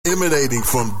Emanating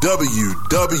from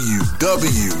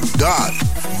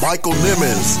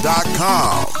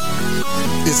www.michaelnimmons.com.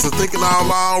 It's the Thinking Out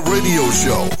Loud radio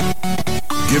show,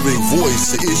 giving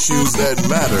voice to issues that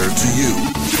matter to you.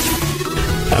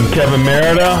 I'm Kevin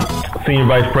Merida, Senior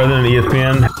Vice President of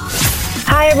ESPN.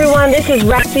 Hi everyone, this is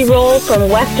Roxy Roll from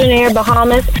Western Air,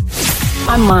 Bahamas.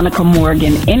 I'm Monica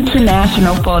Morgan,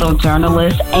 international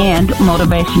photojournalist and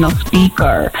motivational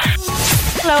speaker.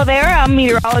 Hello there, I'm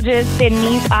meteorologist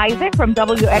Denise Isaac from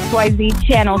WXYZ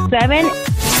Channel 7.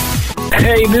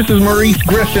 Hey, this is Maurice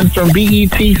Griffin from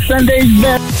BET Sunday's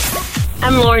Best.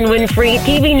 I'm Lauren Winfrey,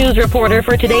 TV news reporter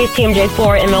for today's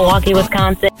TMJ4 in Milwaukee,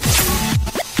 Wisconsin.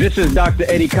 This is Dr.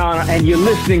 Eddie Connor, and you're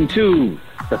listening to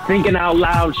the Thinking Out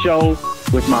Loud show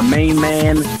with my main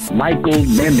man, Michael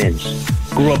Nimmons.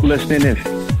 Grew up listening and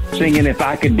singing If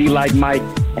I Could Be Like Mike,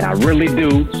 and I really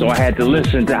do, so I had to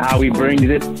listen to how he brings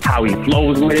it, how he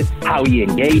flows with it, how he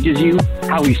engages you,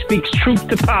 how he speaks truth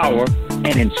to power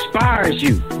and inspires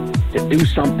you to do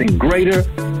something greater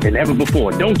than ever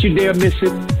before. Don't you dare miss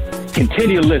it.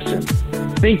 Continue to listen.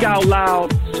 Think out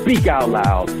loud, speak out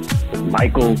loud with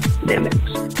Michael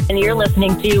Nimmons. And you're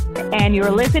listening to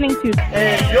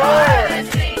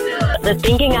the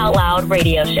Thinking Out Loud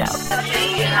radio show.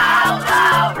 Thinking Out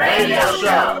Loud radio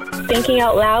show. Thinking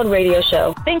Out Loud radio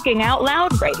show. Thinking Out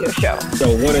Loud radio show. So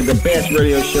one of the best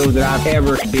radio shows that I've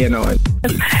ever been on.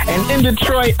 And in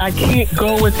Detroit, I can't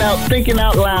go without thinking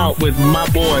out loud with my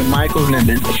boy, Michael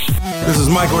Nimmons. This is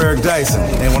Michael Eric Dyson,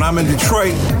 and when I'm in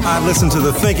Detroit, I listen to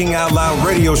the Thinking Out Loud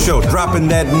radio show, dropping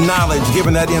that knowledge,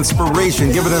 giving that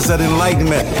inspiration, giving us that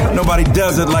enlightenment. Nobody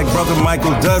does it like Brother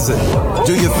Michael does it.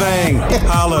 Do your thing.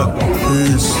 Holla.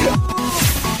 Peace.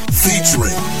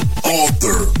 Featuring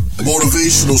author,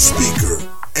 motivational speaker,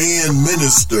 and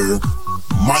minister,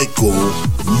 Michael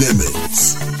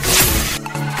Nimmons.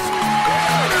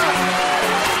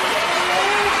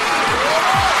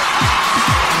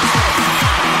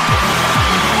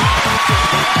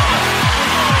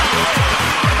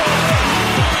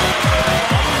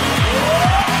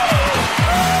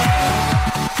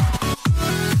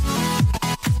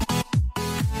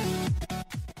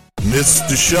 It's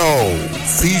the show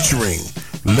featuring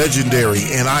legendary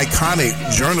and iconic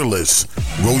journalist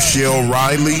Rochelle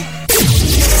Riley.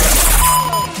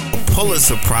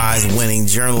 Pulitzer Prize winning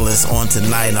journalist on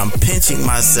tonight, and I'm pinching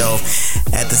myself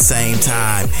at the same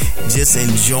time, just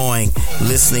enjoying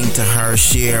listening to her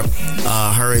share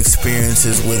her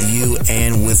experiences with you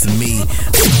and with me.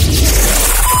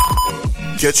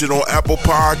 Catch it on Apple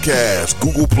Podcasts,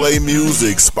 Google Play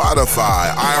Music,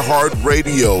 Spotify,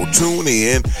 iHeartRadio,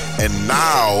 TuneIn, and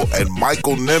now at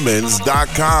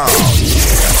michaelnimmons.com.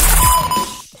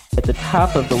 At the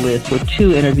top of the list were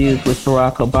two interviews with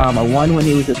Barack Obama, one when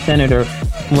he was a senator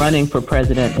running for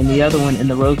president, and the other one in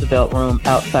the Roosevelt Room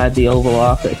outside the Oval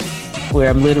Office, where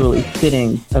I'm literally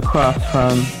sitting across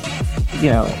from,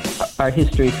 our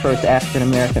history's first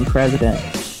African-American president.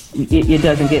 It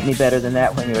doesn't get any better than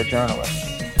that when you're a journalist.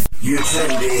 You're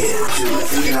tuned in to the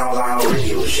Thinking Out Loud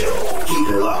radio show. Keep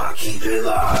it locked, keep it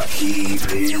locked, keep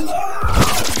it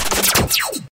locked.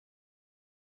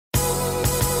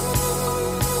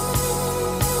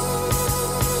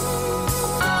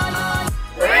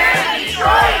 We're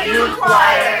Detroit Youth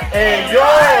Choir, and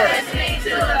you're listening to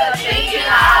the Thinking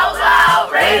Out Loud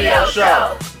radio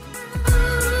show.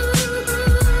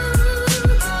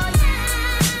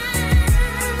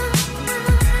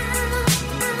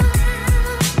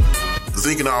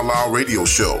 Thinking Out Loud radio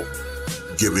show,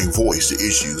 giving voice to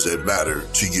issues that matter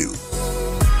to you.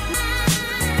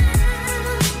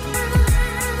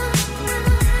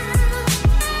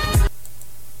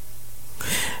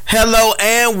 Hello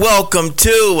and welcome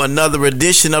to another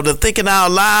edition of the Thinking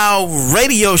Out Loud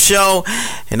radio show.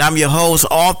 And I'm your host,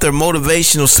 author,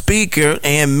 motivational speaker,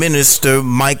 and minister,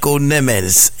 Michael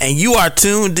Nimmons. And you are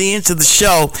tuned in to the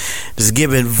show that's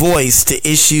giving voice to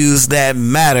issues that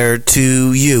matter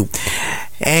to you.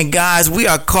 And guys, we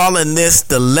are calling this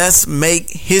the Let's Make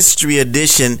History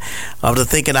edition of the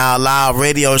Thinking Out Loud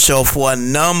radio show for a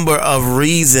number of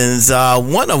reasons.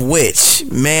 One of which,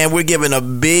 man, we're giving a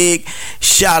big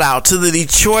shout out to the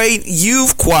Detroit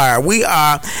Youth Choir. We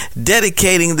are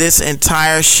dedicating this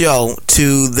entire show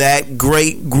to that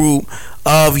great group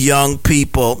of young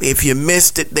people. If you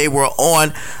missed it, they were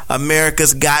on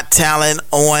America's Got Talent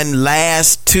on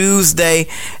last Tuesday,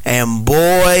 and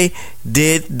boy,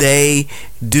 did they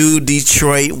do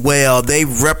Detroit well. They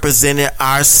represented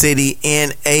our city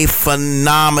in a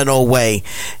phenomenal way,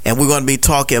 and we're going to be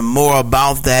talking more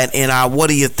about that in our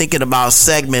What Are You Thinking About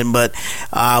segment. But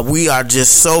we are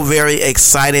just so very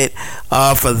excited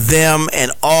for them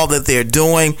and all that they're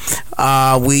doing.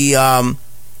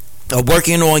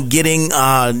 working on getting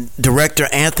director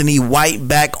Anthony White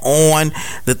back on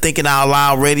the Thinking Out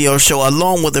Loud radio show,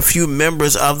 along with a few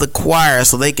members of the choir,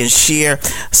 so they can share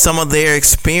some of their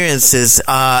experiences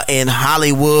in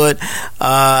Hollywood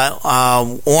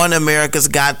on America's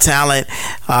Got Talent.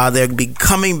 They'll be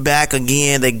coming back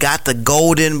again. They got the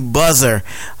golden buzzer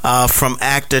from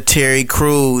actor Terry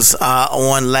Crews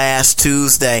on last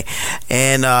Tuesday,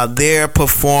 and their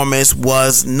performance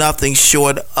was nothing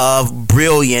short of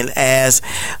brilliant, as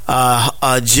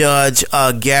Judge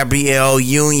Gabrielle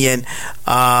Union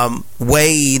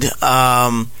Wade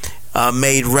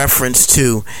made reference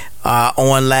to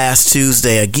on last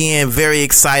Tuesday. Again, very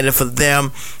excited for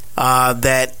them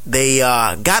that they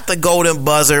got the golden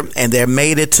buzzer and they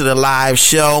made it to the live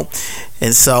show.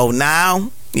 And so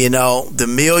now, the $1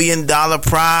 million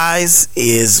prize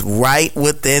is right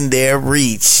within their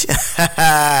reach.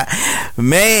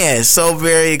 Man, so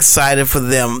very excited for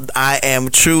them. I am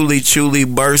truly, truly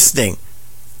bursting.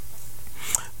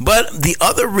 But the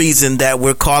other reason that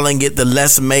we're calling it the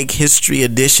Let's Make History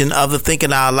edition of the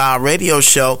Thinking Out Loud radio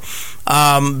show,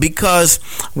 because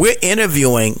we're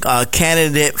interviewing a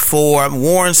candidate for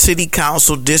Warren City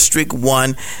Council District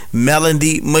 1,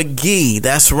 Melody McGee.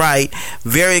 That's right.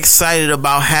 Very excited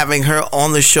about having her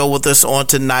on the show with us on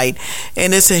tonight.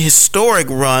 And it's a historic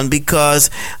run because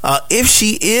if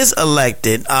she is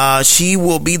elected, she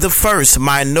will be the first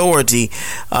minority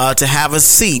to have a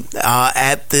seat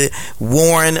at the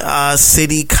Warren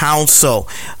City Council.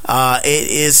 It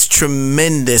is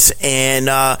tremendous,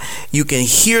 and you can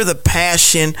hear the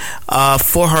passion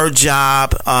for her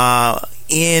job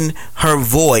in her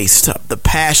voice, the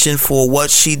passion for what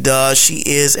she does. She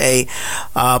is a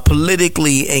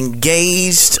politically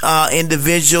engaged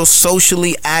individual,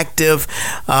 socially active,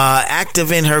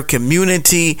 active in her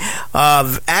community,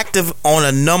 active on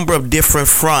a number of different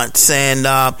fronts, and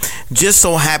just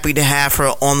so happy to have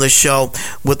her on the show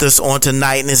with us on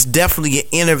tonight. And it's definitely an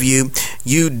interview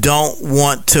you don't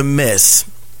want to miss.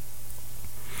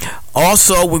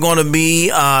 Also, we're going to be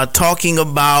talking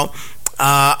about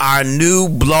our new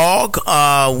blog.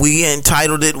 We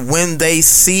entitled it When They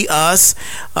See Us,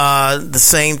 the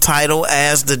same title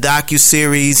as the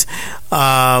docuseries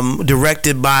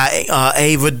directed by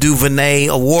Ava DuVernay,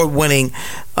 award-winning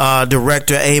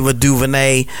director Ava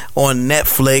DuVernay on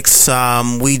Netflix.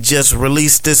 We just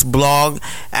released this blog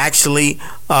actually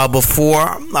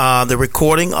before the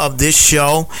recording of this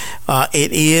show.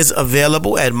 It is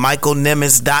available at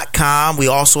michaelnimmons.com. We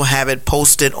also have it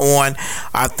posted on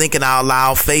our Thinking Out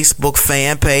Loud Facebook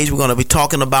fan page. We're going to be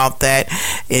talking about that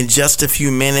in just a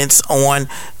few minutes on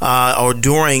or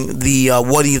during the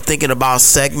What Are You Thinking About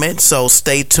segment, so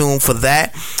stay tuned for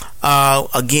that.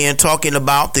 Again, talking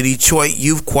about the Detroit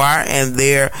Youth Choir and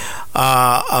their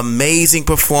amazing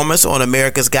performance on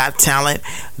America's Got Talent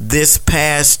this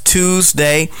past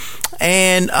Tuesday,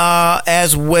 and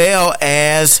as well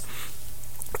as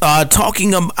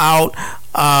talking about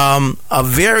a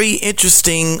very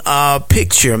interesting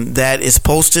picture that is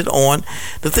posted on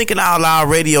the Thinking Out Loud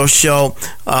radio show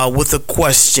with a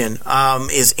question.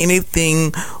 Is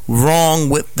anything wrong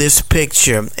with this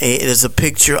picture? It is a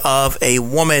picture of a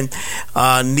woman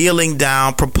kneeling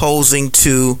down, proposing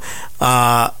to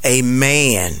a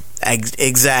man.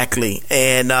 Exactly.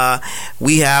 And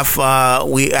we're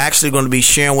actually going to be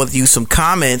sharing with you some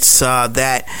comments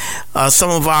that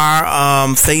some of our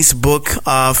Facebook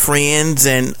friends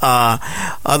and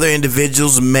other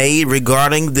individuals made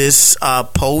regarding this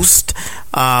post.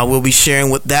 We'll be sharing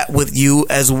with you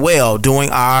as well during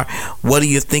our What Are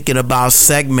You Thinking About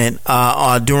segment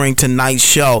during tonight's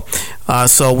show.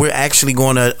 So we're actually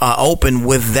going to open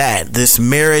with that, this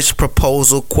marriage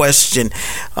proposal question,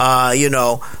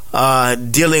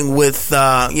 dealing with,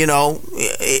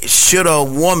 should a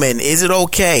woman, is it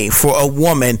okay for a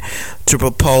woman to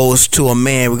propose to a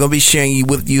man? We're going to be sharing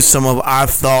with you some of our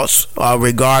thoughts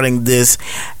regarding this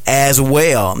as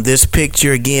well. This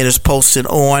picture, again, is posted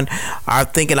on our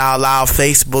Thinking Out Loud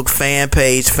Facebook fan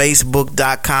page,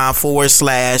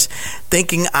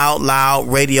 facebook.com/Thinking Out Loud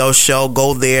radio show.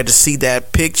 Go there to see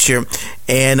that picture,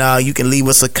 and you can leave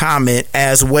us a comment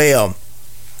as well.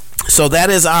 So that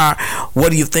is our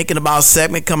What Are You Thinking About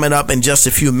segment coming up in just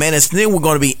a few minutes. And then we're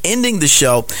going to be ending the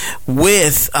show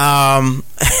with a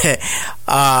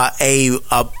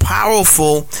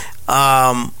powerful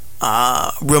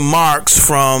remarks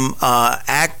from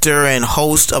actor and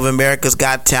host of America's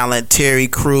Got Talent, Terry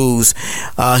Crews.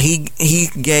 He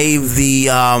gave the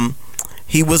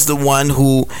he was the one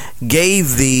who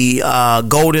gave the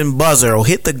golden buzzer, or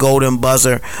hit the golden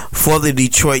buzzer for the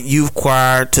Detroit Youth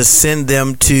Choir to send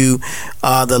them to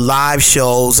the live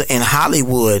shows in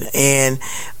Hollywood. And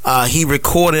he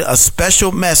recorded a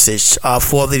special message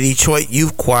for the Detroit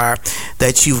Youth Choir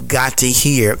that you've got to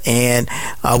hear. And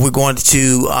we're going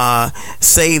to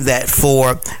save that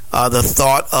for the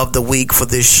thought of the week for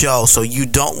this show. So you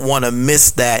don't want to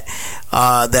miss that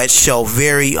show.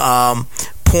 Very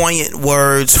poignant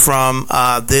words from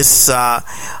this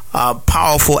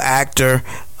powerful actor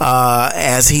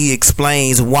as he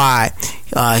explains why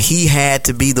he had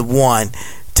to be the one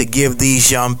to give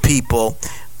these young people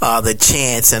the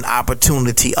chance and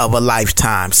opportunity of a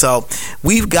lifetime. So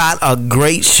we've got a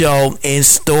great show in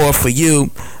store for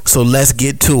you. So let's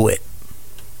get to it.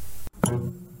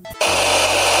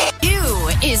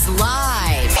 Is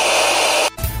live.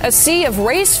 A sea of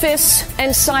raised fists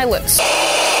and silence.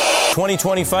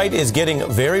 2020 fight is getting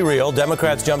very real.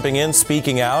 Democrats jumping in,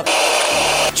 speaking out.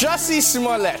 Jussie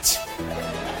Smollett.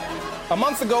 A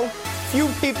month ago, few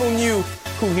people knew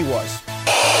who he was.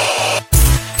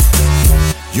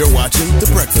 You're watching The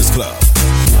Breakfast Club.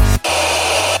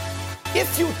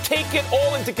 If you take it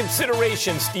all into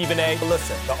consideration, Stephen A.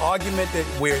 Listen, the argument that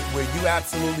where you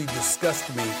absolutely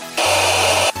disgust me.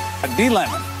 D.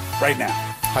 Lemon, right now.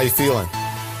 How you feeling?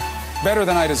 Better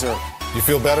than I deserve. You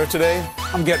feel better today?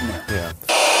 I'm getting there. Yeah.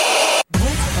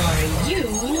 What are you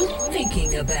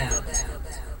thinking about?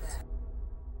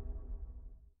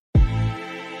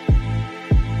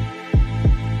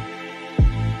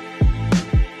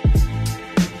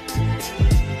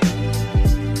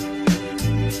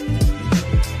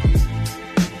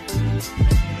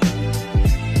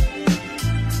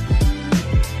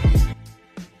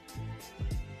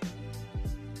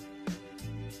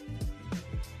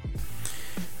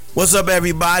 What's up,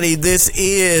 everybody? This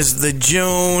is the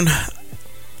June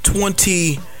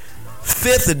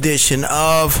 25th edition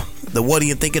of the What Are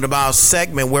You Thinking About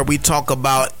segment, where we talk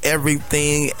about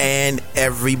everything and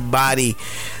everybody.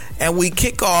 And we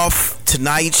kick off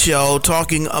tonight's show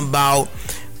talking about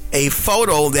a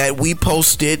photo that we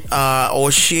posted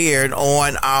or shared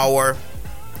on our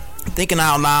Thinking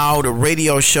Out Loud, a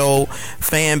radio show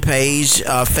fan page,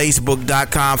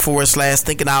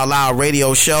 facebook.com/Thinking Out Loud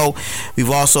radio show.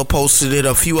 We've also posted it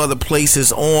a few other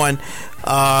places on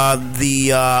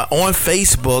on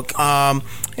Facebook,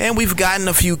 and we've gotten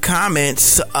a few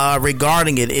comments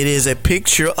regarding it. It is a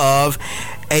picture of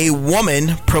a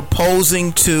woman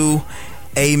proposing to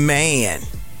a man,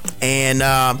 and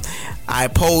I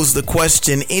posed the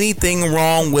question, anything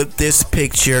wrong with this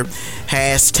picture?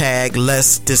 Hashtag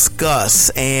let's discuss.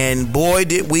 And boy,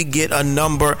 did we get a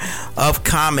number of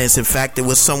comments. In fact, it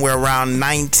was somewhere around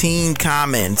 19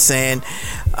 comments. And,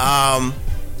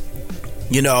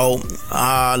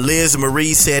 Liz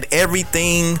Marie said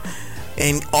everything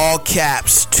in all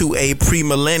caps to a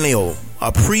premillennial.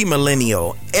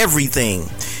 Everything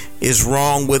is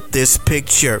wrong with this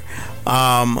picture.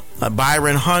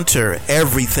 Byron Hunter,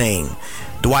 everything.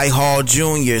 Dwight Hall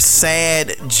Jr.,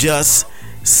 sad, just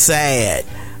sad.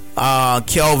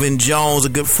 Kelvin Jones, a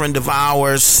good friend of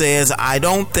ours, says, I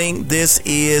don't think this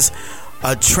is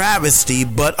a travesty,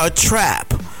 but a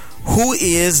trap. Who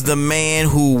is the man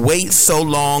who waits so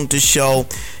long to show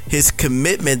his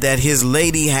commitment that his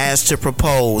lady has to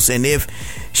propose? And if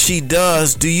she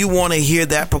does, do you want to hear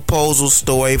that proposal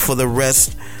story for the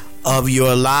rest of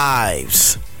your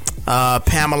lives?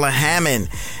 Pamela Hammond,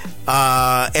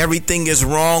 everything is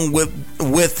wrong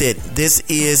with it. This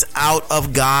is out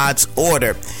of God's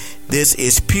order. This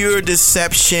is pure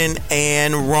deception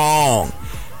and wrong.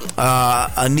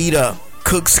 Anita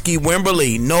Cooksky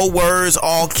Wimberly, no words,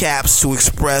 all caps, to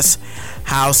express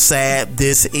how sad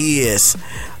this is.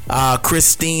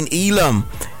 Christine Elam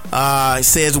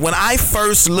says, when I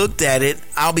first looked at it,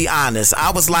 I'll be honest,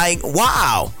 I was like,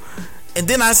 wow. And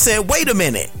then I said, wait a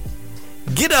minute.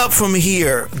 Get up from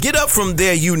here. Get up from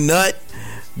there, you nut.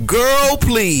 Girl,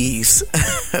 please.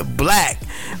 Black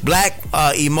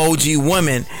emoji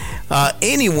women.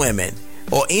 Any women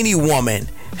or any woman.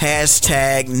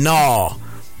 Hashtag nah.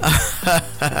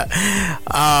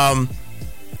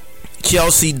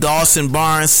 Chelsea Dawson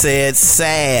Barnes said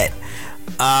sad.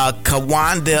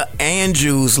 Kawanda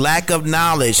Andrews, lack of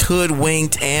knowledge,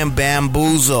 hoodwinked and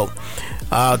bamboozled.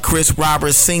 Chris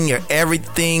Roberts Sr.,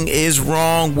 everything is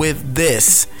wrong with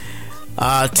this.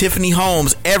 Tiffany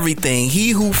Holmes, everything.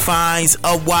 He who finds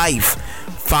a wife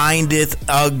findeth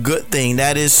a good thing.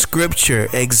 That is scripture.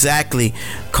 Exactly.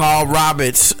 Carl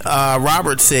Roberts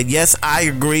said, yes, I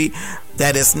agree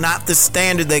that it's not the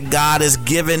standard that God has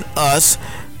given us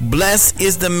Blessed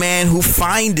is the man who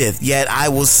findeth. Yet I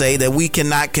will say that we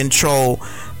cannot control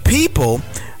people.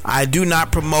 I do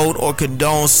not promote or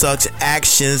condone such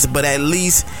actions, but at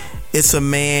least it's a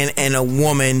man and a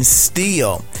woman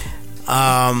still.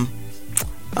 Connie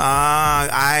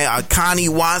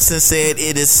Watson said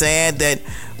it is sad that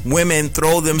women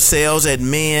throw themselves at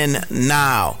men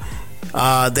now.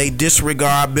 They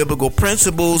disregard biblical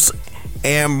principles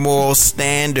and moral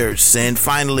standards. And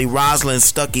finally, Rosalind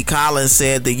Stuckey Collins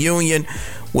said the union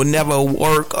will never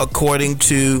work according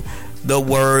to the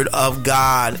word of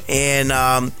God. And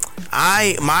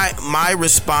my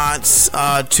response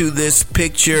to this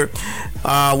picture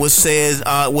was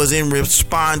in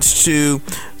response to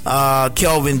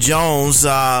Kelvin Jones'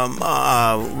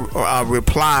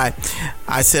 reply.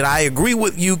 I said, I agree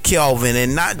with you, Kelvin,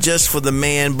 and not just for the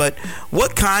man, but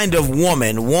what kind of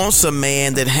woman wants a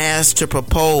man that has to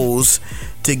propose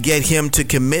to get him to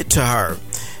commit to her?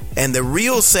 And the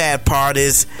real sad part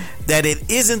is that it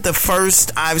isn't the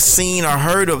first I've seen or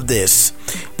heard of this.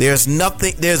 There's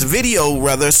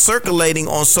video circulating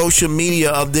on social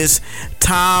media of this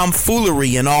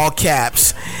tomfoolery in all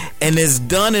caps, and it's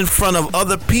done in front of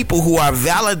other people who are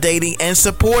validating and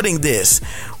supporting this.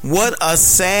 What a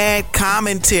sad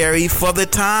commentary for the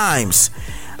times.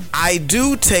 I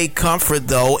do take comfort,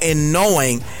 though, in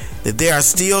knowing that there are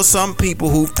still some people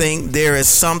who think there is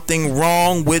something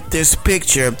wrong with this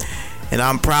picture, and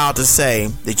I'm proud to say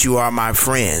that you are my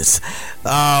friends.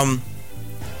 To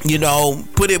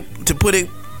put it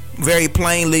very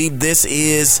plainly, this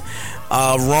is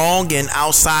wrong and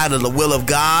outside of the will of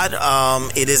God.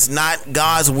 It is not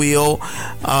God's will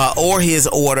or his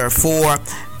order for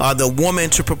the woman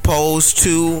to propose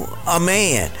to a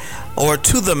man or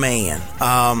to the man.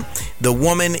 The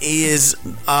woman is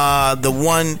the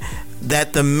one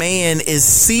that the man is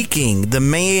seeking. The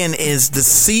man is the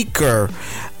seeker.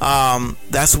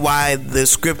 That's why the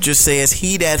scripture says,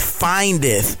 he that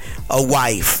findeth a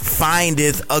wife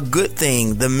findeth a good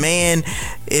thing. The man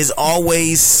is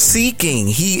always seeking.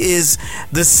 He is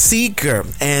the seeker,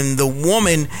 and the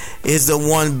woman is the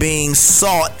one being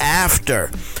sought after.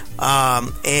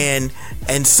 And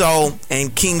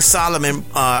King Solomon,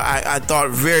 I thought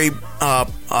very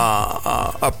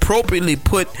appropriately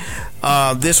put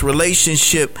this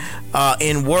relationship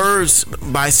in words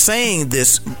by saying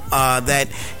this, that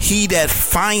he that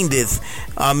findeth,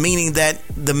 meaning that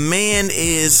the man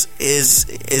is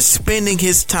spending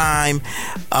his time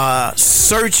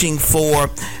searching for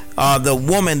the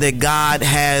woman that God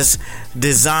has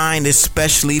designed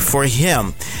especially for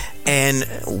him. And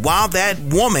while that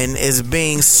woman is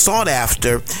being sought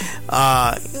after,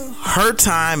 her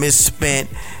time is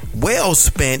well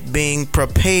spent being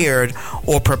prepared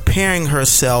or preparing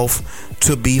herself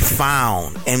to be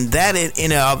found. And that in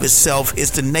and of itself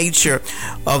is the nature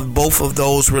of both of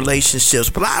those relationships.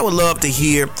 But I would love to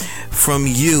hear from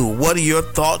you. What are your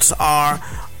thoughts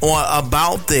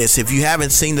about this? If you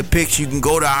haven't seen the picture, you can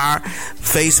go to our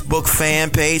Facebook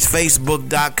fan page,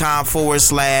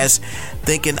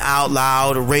 facebook.com/Thinking Out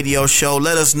Loud Radio Show.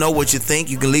 Let us know what you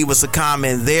think. You can leave us a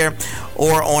comment there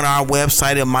or on our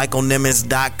website at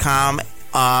michaelnimmons.com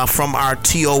from our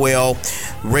TOL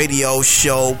Radio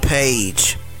Show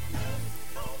page.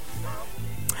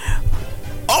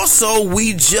 Also,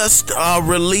 we just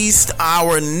released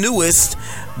our newest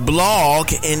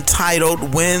blog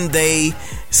entitled When They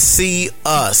See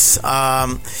Us.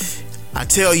 I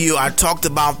tell you, I talked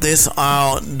about this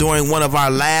during one of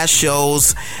our last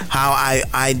shows, how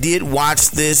I did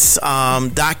watch this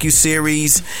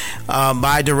docuseries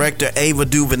by director Ava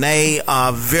DuVernay,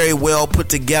 very well put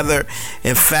together.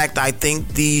 In fact, I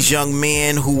think these young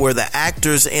men who were the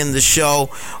actors in the show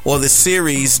or the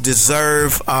series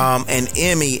deserve an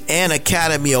Emmy and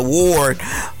Academy Award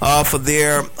for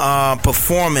their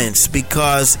performance,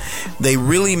 because they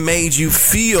really made you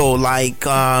feel like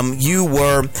you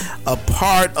were a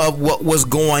part of what was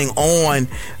going on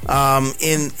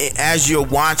as you're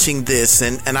watching this.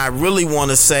 And I really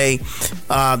want to say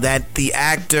that the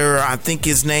actor, I think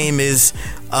his name is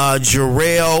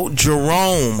Jarrell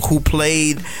Jerome, who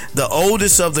played the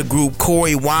oldest of the group,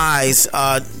 Corey Wise,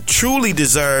 truly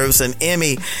deserves an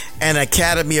Emmy and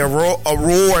Academy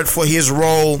Award for his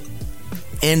role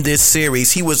in this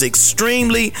series. He was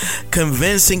extremely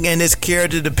convincing in his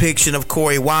character depiction of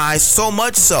Corey Wise, so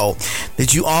much so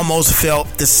that you almost felt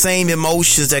the same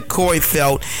emotions that Corey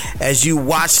felt as you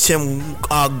watched him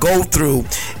go through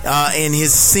in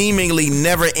his seemingly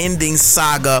never-ending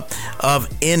saga of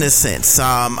innocence.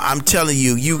 I'm telling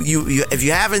you, if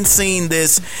you haven't seen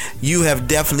this, you have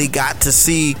definitely got to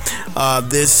see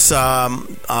this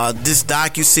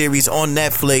docuseries on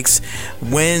Netflix,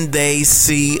 When They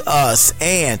See Us.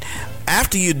 And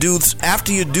after you do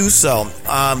so,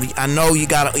 I know you're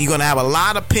gonna have a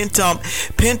lot of pent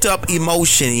up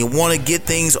emotion. You want to get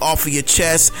things off of your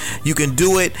chest. You can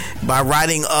do it by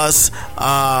writing us,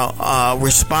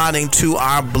 responding to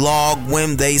our blog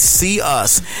when they see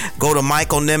us. Go to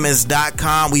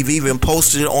michaelnimmons.com. We've even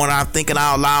posted it on our Thinking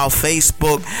Out Loud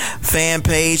Facebook fan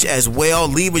page as well.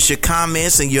 Leave us your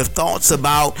comments and your thoughts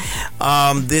about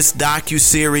this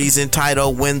docu-series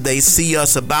entitled When They See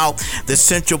Us, about the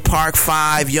Central Park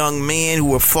 5 young men who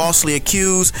were falsely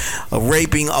accused of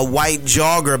raping a white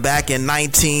jogger back in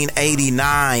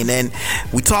 1989. And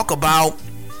we talk about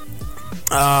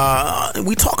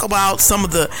some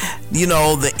of the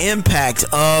impact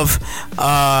of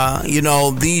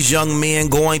these young men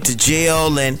going to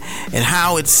jail and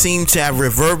how it seemed to have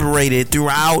reverberated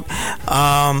throughout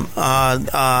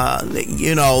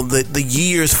the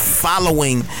years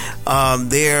following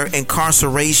their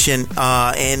incarceration,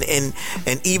 and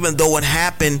even though it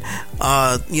happened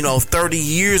 30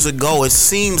 years ago, it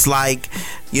seems like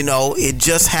it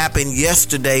just happened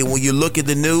yesterday when you look at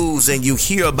the news and you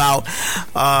hear about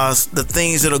the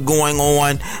things that are going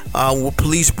on with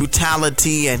police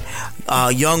brutality and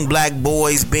young black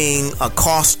boys being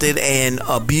accosted and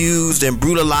abused and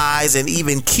brutalized and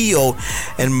even killed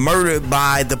and murdered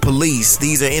by the police.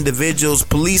 These are individuals,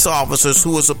 police officers,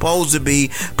 who are supposed to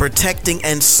be protecting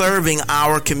and serving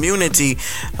our community,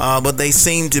 but they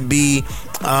seem to be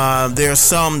there are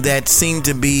some that seem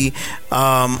to be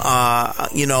our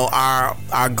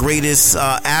greatest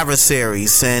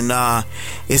adversaries, and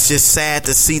it's just sad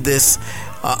to see this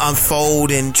unfold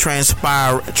and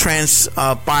transpire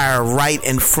right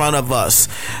in front of us.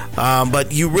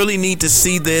 But you really need to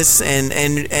see this, and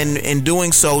in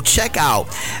doing so,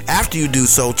 after you do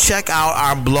so, check out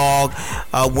our blog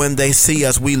When They See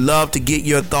Us. We love to get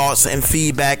your thoughts and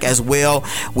feedback as well.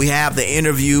 We have the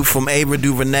interview from Ava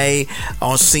DuVernay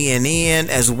on CNN,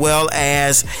 as well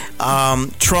as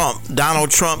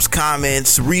Donald Trump's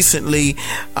comments recently.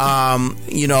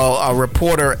 A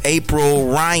reporter, April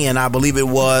Ryan, I believe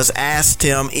it was, asked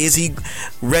him, is he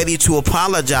ready to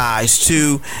apologize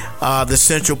to the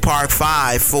Central Park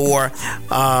 5 for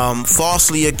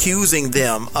falsely accusing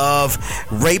them of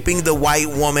raping the white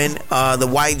woman, the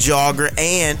white jogger,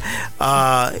 and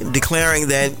declaring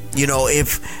that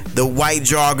if the white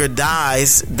jogger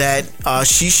dies, that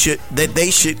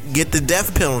they should get the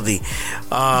death penalty.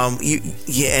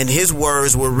 And his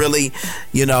words were really,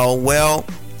 the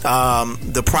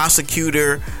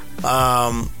prosecutor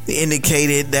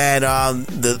indicated that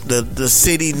the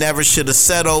city never should have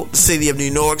settled. The city of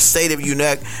New York, state of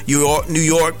New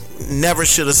York never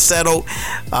should have settled,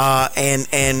 and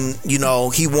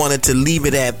he wanted to leave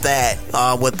it at that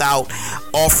without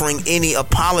offering any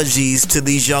apologies to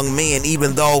these young men,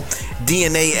 even though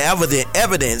DNA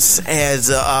evidence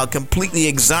has completely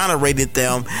exonerated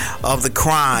them of the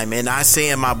crime. And I say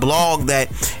in my blog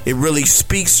that it really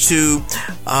speaks to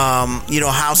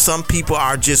how some people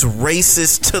are just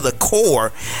racist to the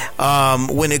core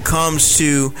when it comes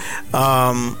to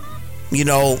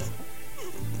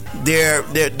their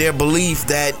belief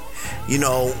that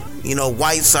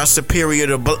whites are superior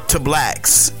to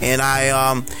blacks, and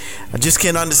I just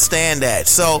can't understand that.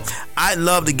 So I'd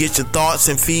love to get your thoughts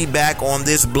and feedback on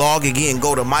this blog. Again,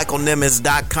 go to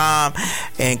michaelnimmons.com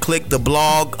and click the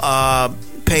blog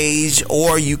page,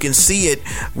 or you can see it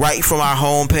right from our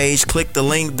homepage. Click the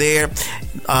link there.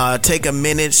 Take a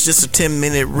minute, it's just a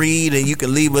 10-minute read, and you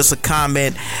can leave us a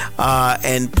comment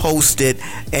and post it,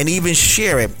 and even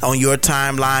share it on your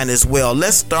timeline as well.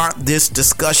 Let's start this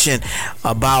discussion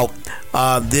about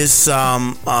this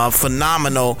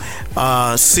phenomenal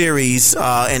series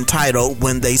entitled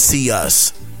When They See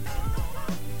Us.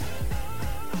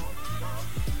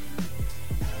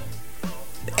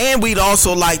 And we'd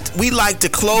like to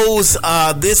close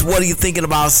this What Are You Thinking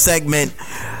About segment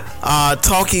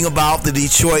talking about the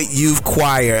Detroit Youth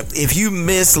Choir. If you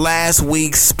missed last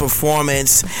week's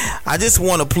performance, I just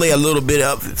want to play a little bit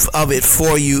of it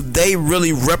for you. They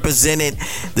really represented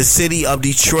the city of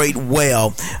Detroit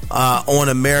well on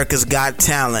America's Got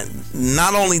Talent.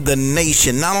 Not only the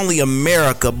nation, not only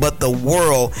America, but the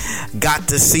world got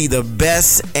to see the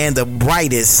best and the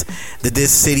brightest that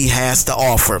this city has to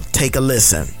offer. Take a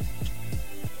listen.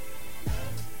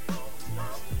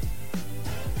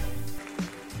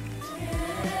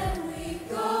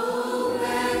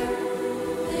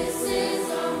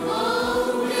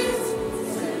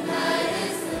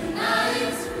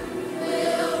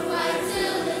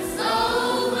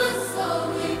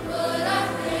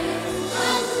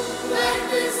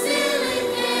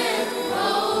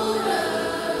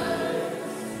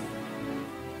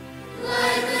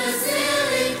 Like the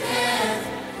ceiling can't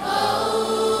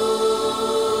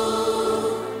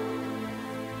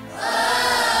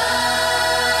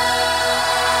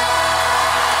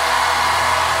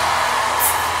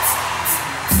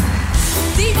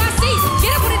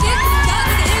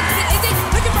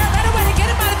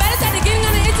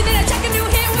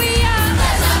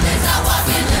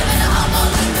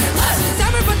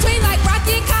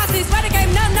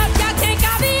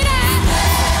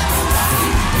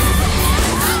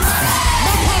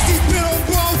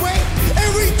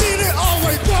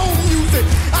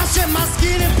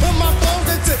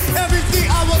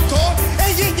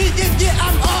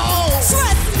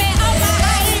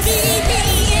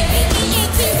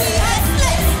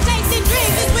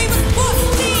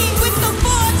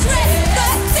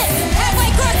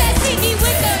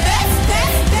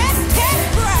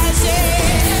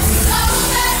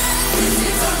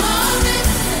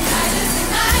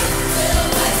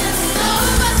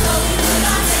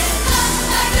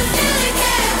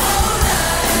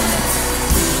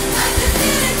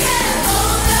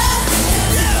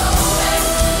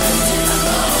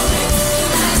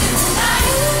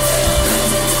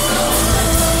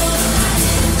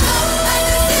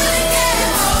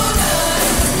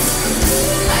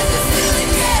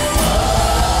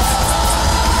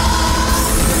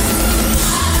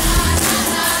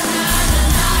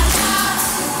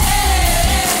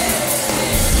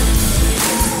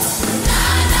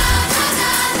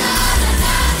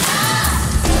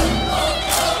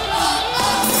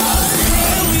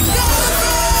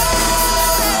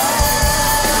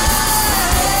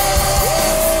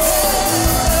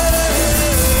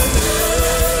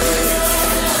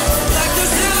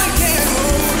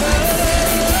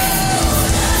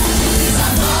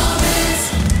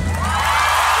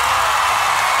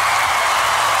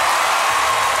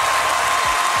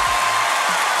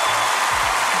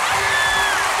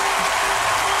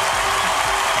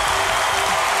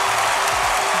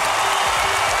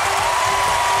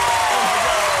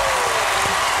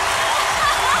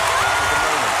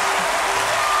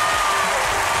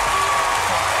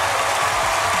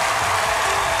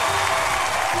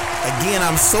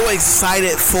I'm so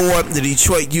excited for the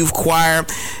Detroit Youth Choir.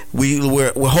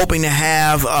 We're hoping to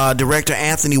have Director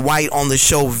Anthony White on the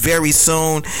show very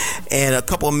soon, and a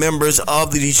couple of members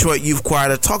of the Detroit Youth Choir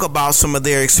to talk about some of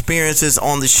their experiences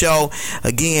on the show.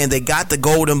 Again, they got the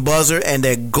Golden Buzzer, and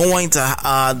they're going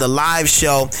to the live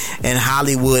show in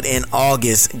Hollywood in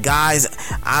August. Guys,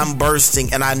 I'm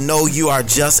bursting, and I know you are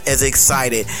just as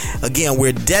excited. Again,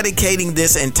 we're dedicating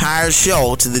this entire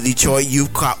show to the Detroit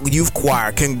Youth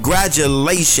Choir.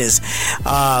 Congratulations.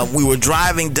 We were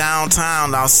driving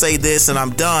downtown. I'll say this and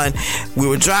I'm done. We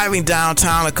were driving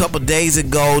downtown a couple days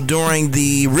ago during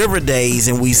the River Days,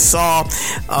 and we saw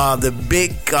the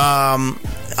big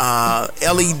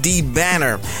LED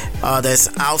banner that's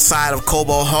outside of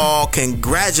Cobo Hall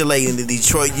congratulating the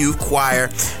Detroit Youth Choir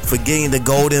for getting the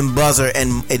Golden Buzzer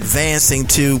and advancing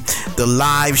to the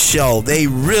live show. They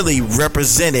really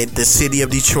represented the city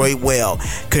of Detroit well.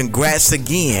 Congrats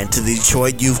again to the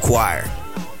Detroit Youth Choir.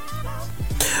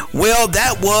 Well,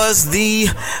 that was the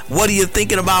What Are You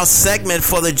Thinking About segment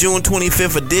for the June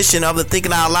 25th edition of the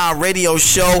Thinking Out Loud radio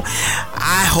show.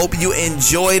 I hope you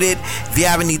enjoyed it. If you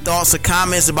have any thoughts or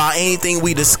comments about anything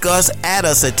we discussed, add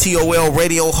us at TOL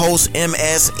Radio Host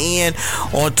MSN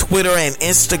on Twitter and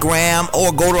Instagram,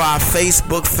 or go to our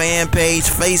Facebook fan page,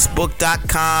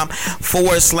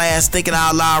 facebook.com/Thinking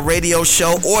Out Loud radio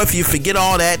show. Or if you forget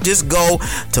all that, just go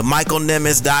to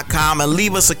michaelnimitz.com and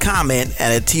leave us a comment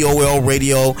at a TOL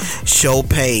Radio show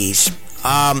page.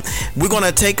 We're going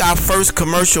to take our first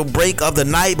commercial break of the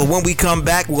night, but when we come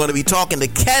back, we're going to be talking to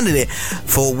candidate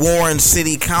for Warren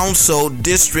City Council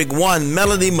District 1,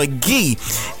 Melody McGee.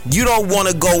 You don't want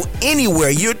to go anywhere.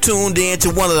 You're tuned in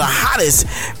to one of the hottest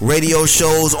radio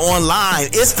shows online.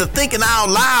 It's the Thinking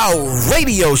Out Loud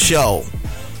radio show.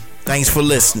 Thanks for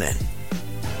listening.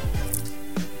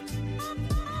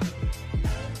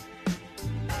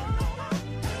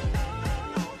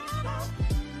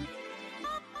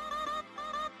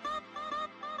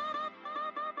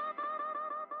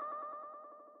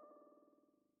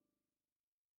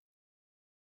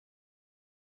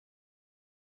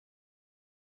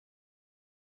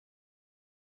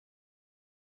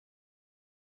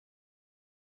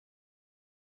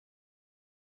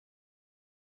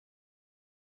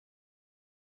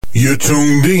 You're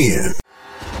tuned in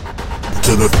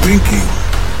to the Thinking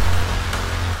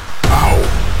Out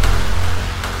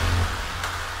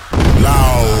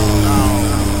Loud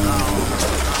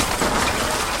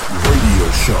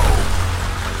radio show,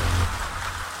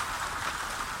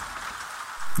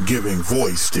 giving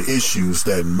voice to issues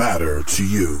that matter to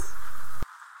you.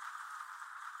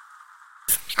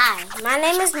 Hi, my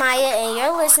name is Maya, and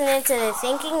you're listening to the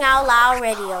Thinking Out Loud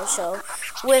radio show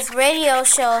with radio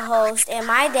show host and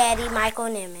my daddy, Michael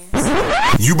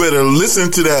Nimitz. You better listen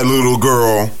to that, little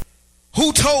girl.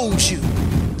 Who told you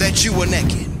that you were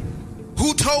naked?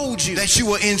 Who told you that you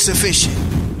were insufficient?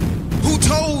 Who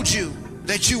told you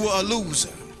that you were a loser?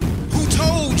 Who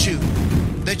told you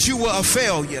that you were a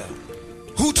failure?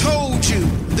 Who told you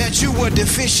that you were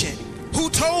deficient?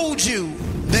 Who told you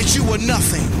that you were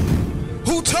nothing?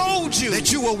 Who told you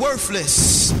that you were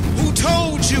worthless? Who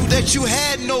told you that you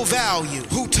had no value?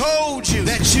 Who told you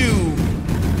that you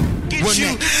were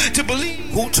naked? To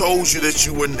believe? Who Told You That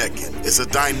You Were Naked? It's a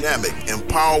dynamic,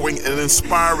 empowering, and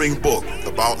inspiring book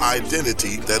about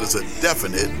identity that is a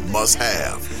definite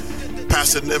must-have.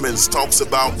 Pastor Nimitz talks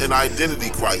about an identity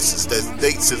crisis that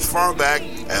dates as far back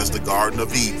as the Garden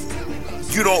of Eden.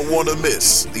 You don't want to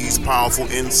miss these powerful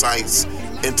insights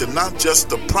into not just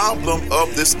the problem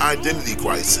of this identity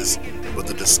crisis, but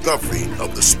the discovery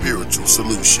of the spiritual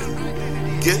solution.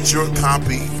 Get your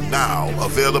copy now,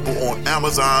 available on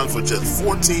Amazon for just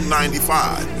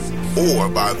 $14.95, or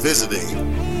by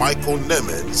visiting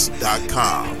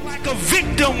michaelnimitz.com. Like a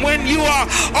victim when you are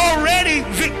already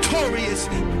victorious.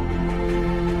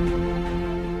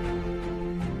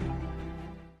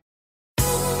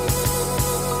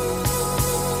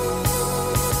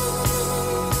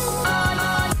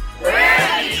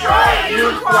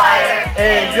 Youth Choir,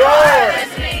 and you're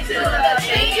listening to the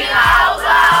Thinking Out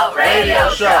Loud radio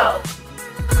show.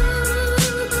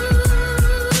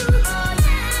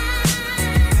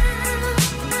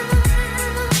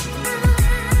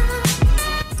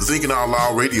 The Thinking Out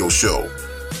Loud radio show,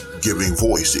 giving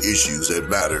voice to issues that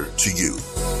matter to you.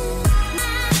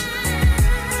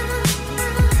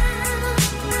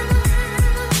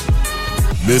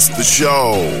 Missed the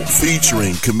show,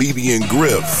 featuring comedian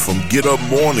Griff from Get Up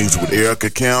Mornings with Erica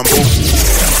Campbell.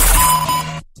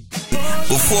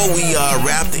 Before we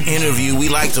wrap the interview, we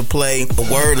like to play a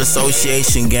word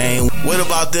association game. What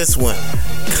about this one?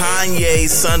 Kanye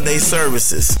Sunday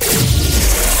services.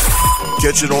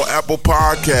 Catch it on Apple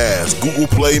Podcasts, Google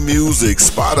Play Music,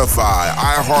 Spotify,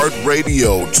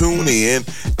 iHeartRadio, TuneIn,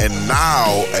 and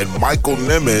now at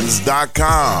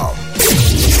MichaelNimmons.com.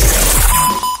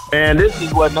 Man, this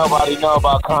is what nobody know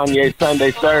about Kanye's Sunday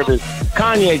service.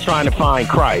 Kanye trying to find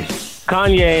Christ.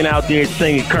 Kanye ain't out there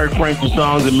singing Kirk Franklin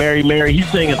songs and Mary Mary.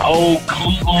 He's singing old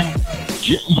Cleveland.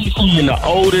 He's singing the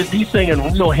oldest. He's singing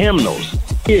real hymnals.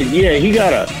 Yeah, he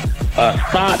got a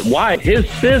thought wife. His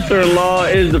sister-in-law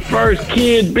is the first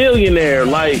kid billionaire.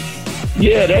 Like,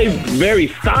 yeah, they very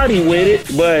thoughty with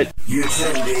it, but... You're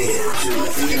tuned in to the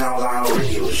Thinking Out Loud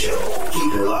radio show.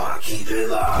 Keep it locked, keep it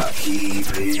locked, keep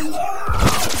it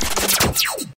locked.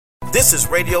 This is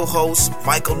radio host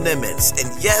Michael Nimmons,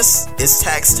 and yes, it's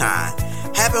tax time.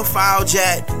 Haven't filed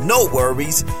yet? No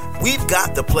worries. We've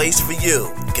got the place for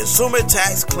you. Consumer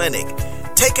Tax Clinic.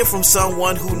 Take it from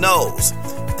someone who knows.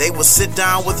 They will sit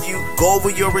down with you, go over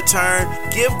your return,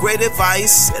 give great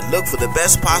advice, and look for the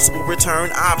best possible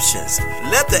return options.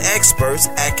 Let the experts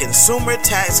at Consumer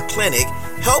Tax Clinic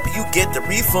help you get the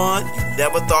refund you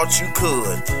never thought you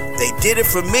could. They did it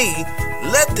for me.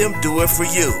 Let them do it for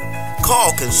you.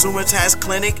 Call Consumer Tax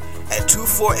Clinic at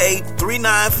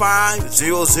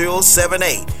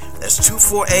 248-395-0078. That's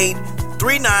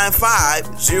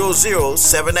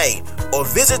 248-395-0078. Or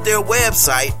visit their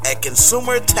website at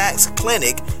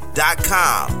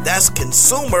consumertaxclinic.com. That's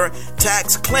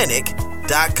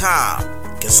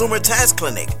consumertaxclinic.com. Consumer Tax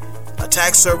Clinic, a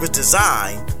tax service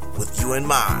designed with you in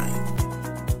mind.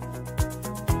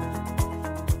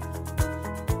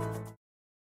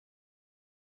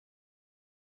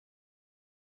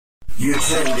 You're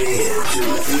tuned in to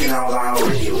the Thinking Out Loud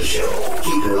radio show.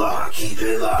 Keep it locked, keep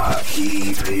it locked,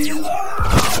 keep it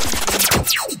locked.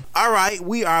 All right,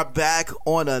 we are back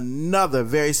on another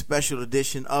very special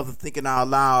edition of the Thinking Out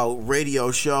Loud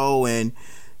radio show. And,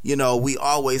 you know, we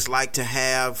always like to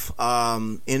have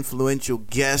influential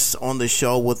guests on the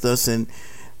show with us. And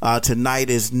tonight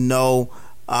is no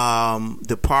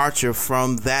departure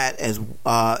from that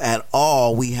at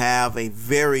all. We have a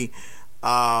very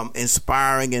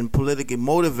inspiring and politically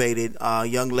motivated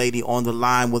young lady on the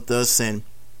line with us, and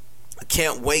I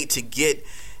can't wait to get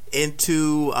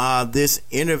into this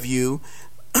interview.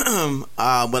 But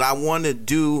I want to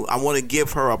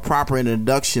give her a proper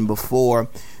introduction before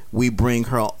we bring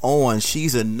her on.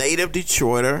 She's a native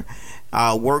Detroiter,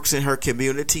 works in her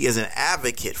community as an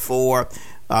advocate for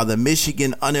the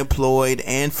Michigan unemployed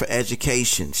and for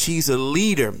education. She's a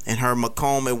leader in her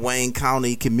Macomb and Wayne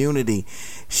County community.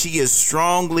 She is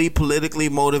strongly politically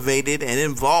motivated and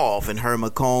involved in her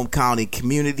Macomb County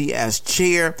community as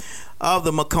chair of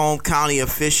the Macomb County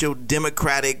Official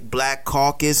Democratic Black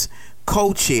Caucus,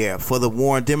 co-chair for the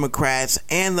Warren Democrats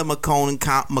and the Macomb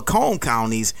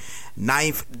County's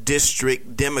 9th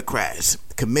District Democrats,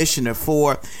 commissioner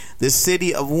for the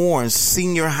City of Warren's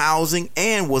senior housing,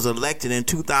 and was elected in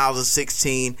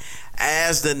 2016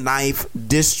 as the 9th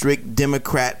District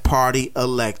Democrat Party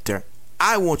elector.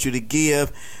 I want you to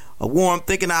give a warm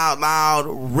Thinking Out Loud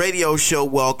radio show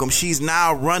welcome. She's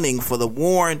now running for the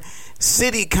Warren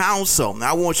City Council.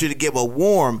 I want you to give a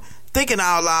warm Thinking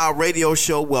Out Loud radio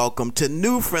show welcome to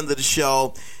new friend of the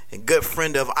show and good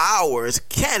friend of ours,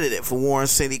 candidate for Warren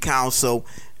City Council,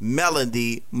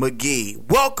 Melody McGee.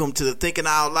 Welcome to the Thinking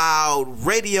Out Loud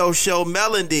radio show,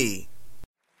 Melody.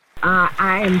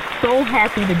 I am so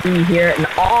happy to be here, and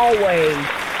always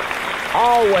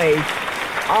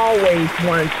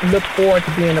look forward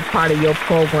to being a part of your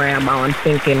program on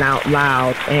Thinking Out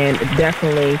Loud, and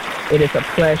definitely it is a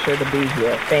pleasure to be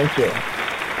here. Thank you.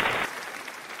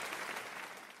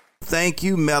 Thank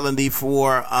you, Melody,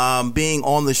 for being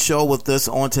on the show with us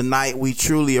on tonight. We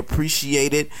truly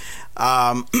appreciate it.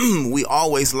 We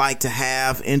always like to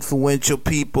have influential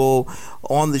people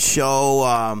on the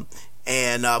show.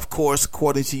 And, of course,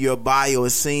 according to your bio,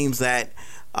 it seems that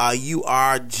you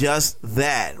are just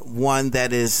that, one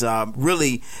that is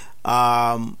really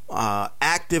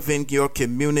active in your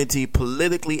community,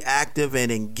 politically active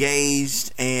and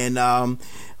engaged. And,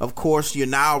 of course, you're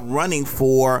now running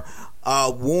for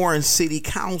Warren City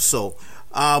Council.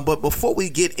 But before we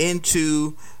get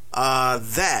into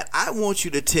that, I want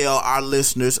you to tell our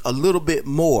listeners a little bit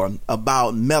more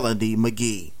about Melody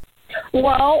McGee.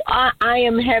 Well, I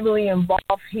am heavily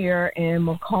involved here in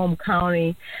Macomb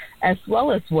County as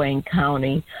well as Wayne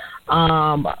County.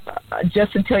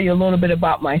 Just to tell you a little bit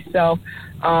about myself,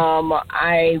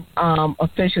 I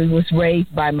officially was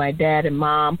raised by my dad and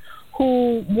mom,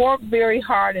 who worked very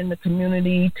hard in the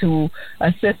community to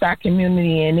assist our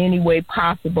community in any way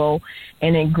possible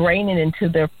and ingrain it into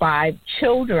their 5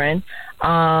 children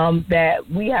that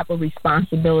we have a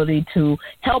responsibility to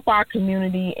help our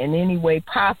community in any way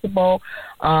possible.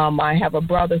 I have a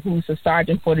brother who's a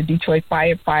sergeant for the Detroit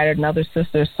firefighter, another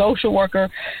sister, a social worker,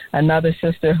 another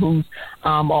sister who's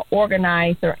an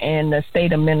organizer in the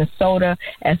state of Minnesota,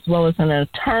 as well as an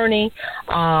attorney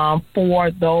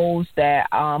for those that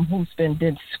who's been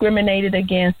discriminated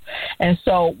against. And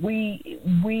so we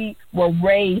were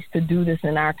raised to do this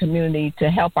in our community, to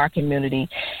help our community.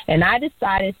 And I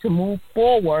decided to move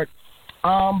forward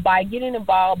by getting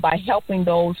involved, by helping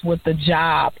those with the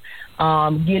job,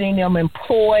 getting them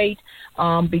employed,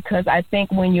 because I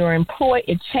think when you're employed,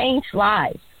 it changed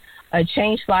lives. It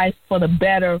changed lives for the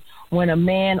better when a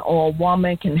man or a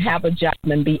woman can have a job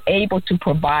and be able to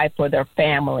provide for their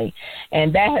family.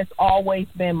 And that has always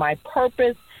been my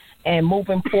purpose. And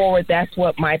moving forward, that's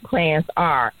what my plans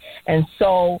are. And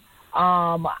so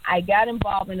I got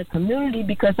involved in the community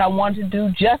because I wanted to do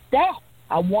just that.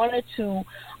 I wanted to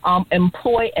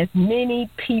employ as many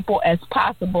people as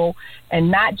possible, and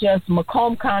not just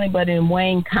Macomb County, but in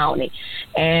Wayne County.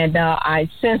 And I've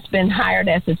since been hired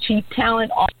as a Chief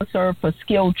Talent Officer for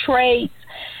Skilled Trades,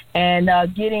 and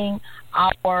getting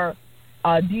our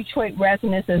Detroit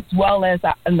residents as well as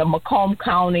in the Macomb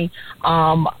County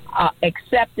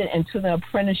accepted into the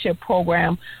apprenticeship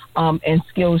program in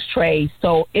Skills Trades.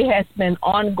 So it has been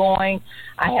ongoing.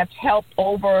 I have helped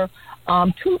over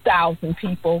 2,000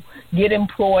 people get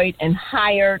employed and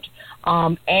hired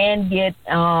and get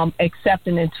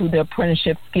accepted into the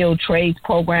apprenticeship skilled trades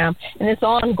program, and it's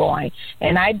ongoing.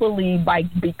 And I believe by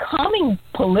becoming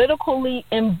politically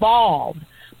involved,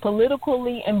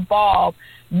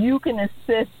 you can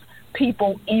assist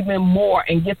people even more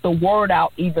and get the word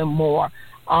out even more.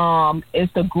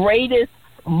 It's the greatest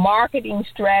marketing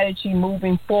strategy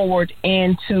moving forward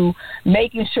into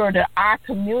making sure that our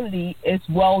community is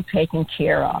well taken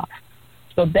care of.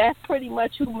 So that's pretty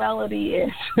much who Melody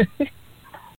is.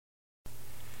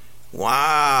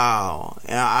 Wow.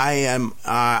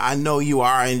 I know you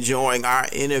are enjoying our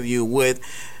interview with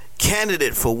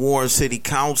candidate for Warren City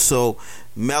Council,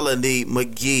 Melody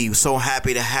McGee. So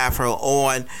happy to have her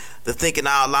on the Thinking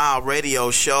Out Loud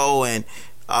radio show, and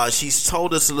she's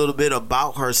told us a little bit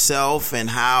about herself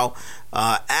and how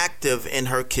active in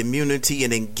her community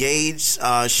and engaged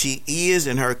she is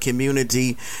in her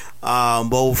community,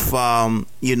 both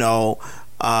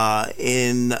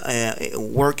in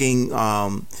working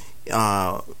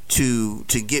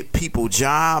to get people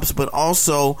jobs, but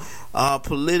also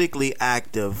politically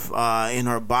active. In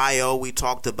her bio, we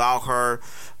talked about her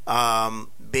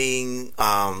being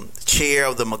chair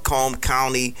of the Macomb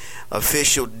County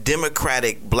Official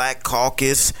Democratic Black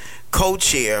Caucus,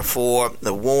 co-chair for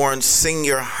the Warren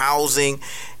Senior Housing,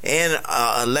 and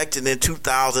elected in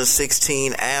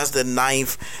 2016 as the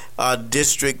 9th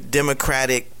District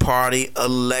Democratic Party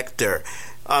elector.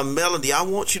 Melody, I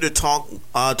want you to talk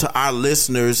to our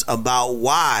listeners about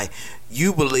why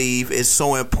you believe it's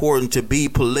so important to be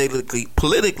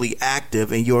politically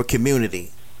active in your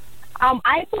community.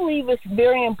 I believe it's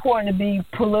very important to be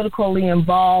politically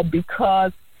involved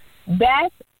because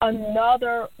that's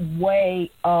another way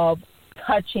of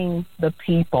touching the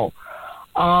people.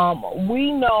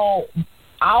 We know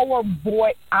our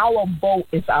vote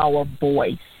is our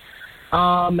voice.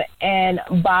 And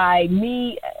by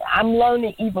me, I'm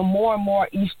learning even more and more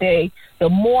each day. The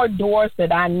more doors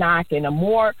that I knock and the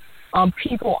more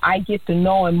people I get to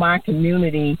know in my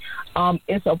community,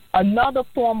 it's another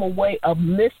form of way of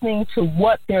listening to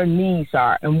what their needs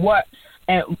are and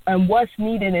what's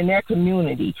needed in their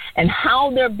community and how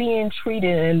they're being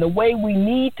treated and the way we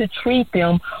need to treat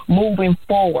them moving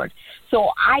forward. So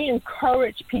I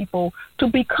encourage people to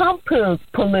become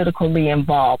politically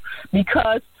involved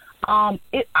because our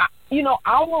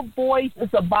voice is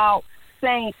about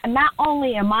saying not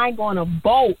only am I going to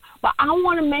vote, but I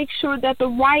want to make sure that the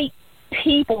right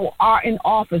people are in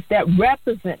office that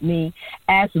represent me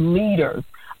as leaders.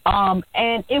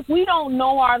 And if we don't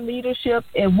know our leadership,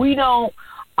 if we don't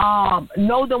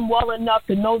know them well enough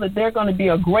to know that they're going to be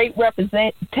a great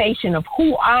representation of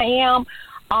who I am,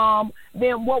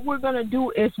 then what we're going to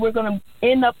do is we're going to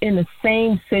end up in the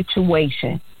same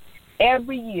situation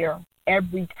every year,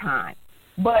 every time.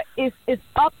 But it's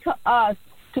up to us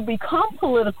to become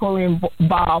politically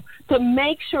involved, to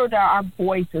make sure that our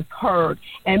voice is heard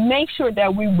and make sure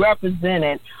that we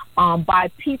represented by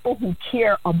people who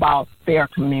care about their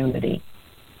community.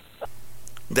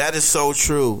 That is so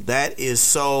true. That is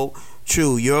so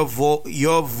true. Your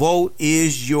vote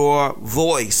is your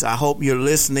voice. I hope you're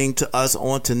listening to us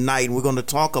on tonight. We're going to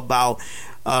talk about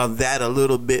that a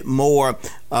little bit more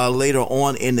later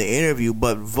on in the interview.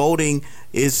 But voting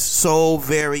is so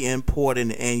very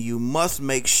important, and you must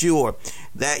make sure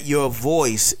that your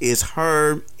voice is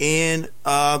heard in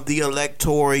the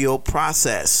electoral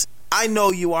process. I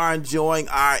know you are enjoying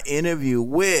our interview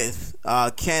with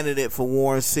candidate for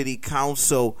Warren City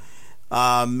Council,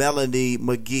 Melanie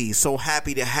McGee. So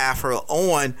happy to have her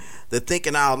on the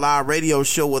Thinking Out Loud radio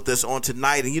show with us on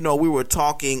tonight. And, you know, we were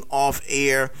talking off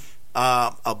air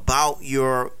about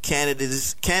your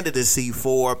candidacy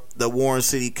for the Warren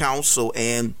City Council,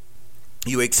 and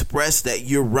you expressed that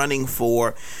you're running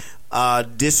for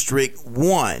District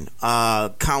 1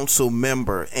 council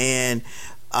member. And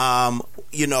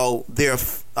you know, there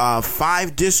are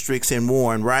 5 districts in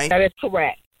Warren, right? That is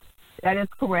correct. That is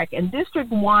correct. And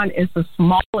District 1 is the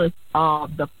smallest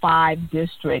of the 5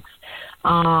 districts.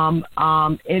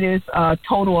 It is a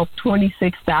total of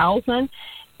 26,000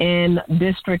 in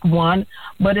District 1,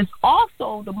 but it's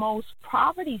also the most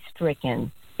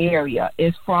poverty-stricken area.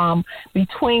 It's from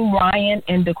between Ryan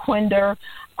and DeQuinder,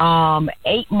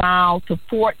 8-mile to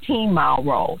 14-mile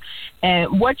road.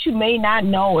 And what you may not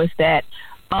know is that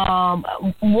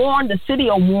Warren, the city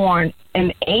of Warren,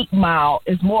 an 8-mile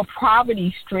is more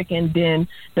poverty-stricken than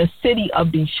the city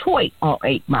of Detroit on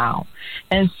 8-mile.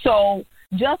 And so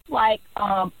just like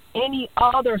any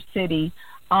other city,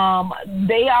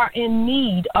 they are in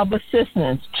need of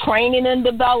assistance, training and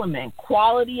development,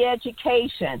 quality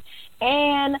education,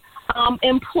 and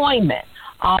employment.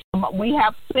 We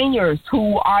have seniors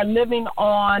who are living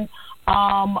on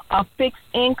a fixed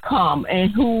income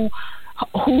and who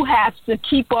have to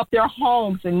keep up their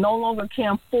homes and no longer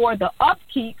can afford the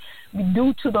upkeep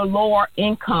due to the lower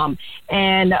income.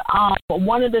 And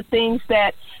one of the things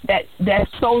that's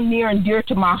so near and dear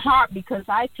to my heart, because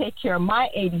I take care of my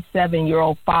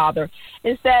 87-year-old father,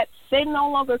 is that they no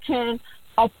longer can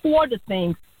afford the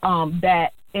things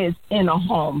that is in a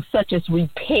home, such as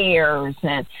repairs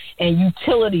and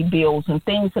utility bills and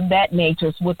things of that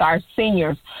nature with our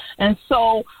seniors. And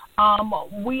so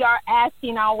we are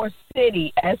asking our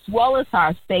city as well as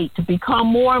our state to become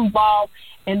more involved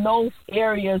in those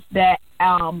areas that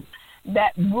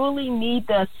really need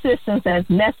the assistance as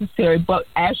necessary. But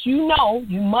as you know,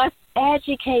 you must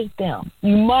educate them,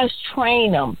 you must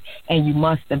train them, and you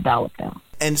must develop them.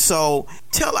 And so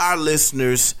tell our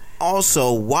listeners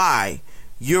also why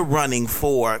you're running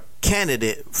for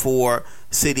candidate for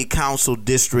City Council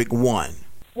District 1.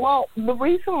 Well, the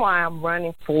reason why I'm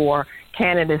running for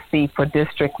candidacy for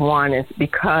District 1 is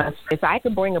because if I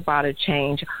can bring about a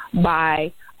change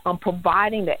by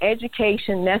providing the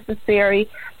education necessary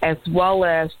as well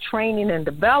as training and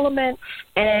development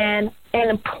and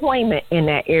employment in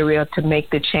that area to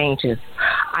make the changes.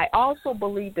 I also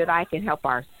believe that I can help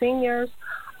our seniors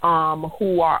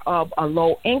who are of a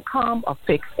low income, a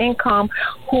fixed income,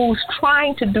 who's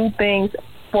trying to do things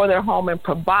for their home and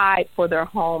provide for their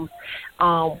homes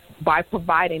by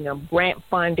providing them grant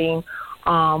funding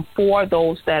for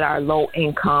those that are low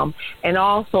income, and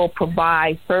also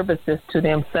provide services to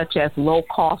them such as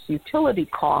low-cost utility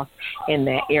costs in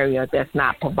that area that's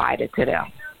not provided to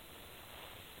them.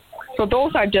 So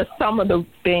those are just some of the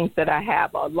things that I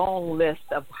have, a long list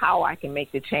of how I can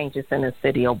make the changes in the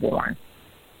city of Warren.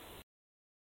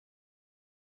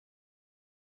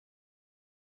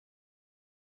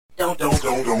 Don't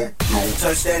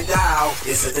touch that dial.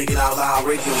 It's the Thinking Out Loud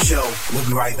radio show. We'll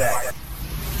be right back.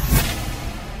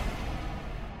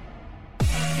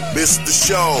 Miss the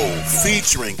show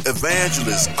featuring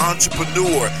evangelist,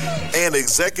 entrepreneur, and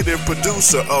executive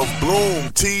producer of Bloom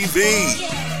TV,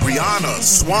 Brianna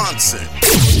Swanson.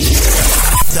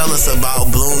 Tell us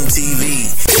about Bloom TV.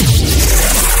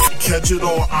 Catch it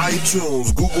on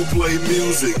iTunes, Google Play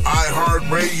Music,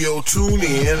 iHeartRadio,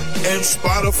 TuneIn, and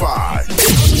Spotify.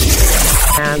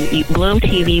 Bloom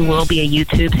TV will be a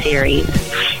YouTube series,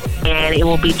 and it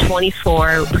will be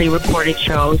 24 pre-recorded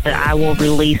shows that I will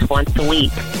release once a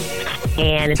week.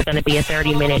 And it's going to be a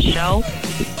 30-minute show.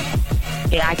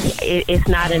 It's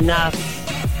not enough,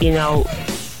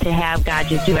 to have God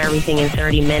just do everything in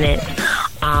 30 minutes.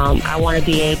 I want to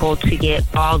be able to get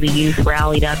all the youth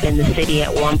rallied up in the city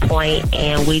at one point,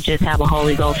 and we just have a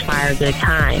Holy Ghost fire good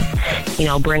time.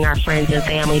 Bring our friends and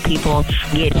family. People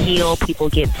get healed. People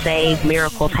get saved.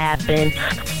 Miracles happen.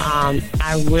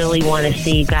 I really want to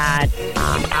see God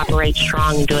operate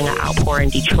strong and doing an outpour in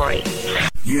Detroit.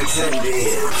 You're tuned in to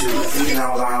the Thinking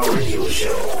Out Loud radio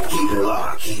show. Keep it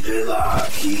locked, keep it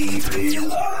locked, keep it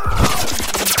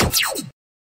locked.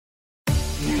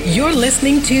 You're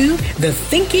listening to the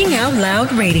Thinking Out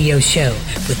Loud radio show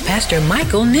with Pastor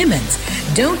Michael Nimmons.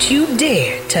 Don't you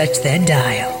dare touch that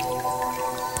dial.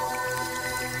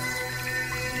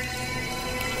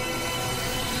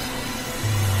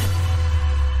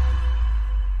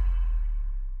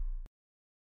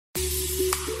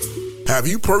 Have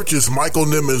you purchased Michael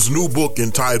Nimmons' new book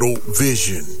entitled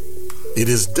Vision? It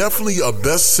is definitely a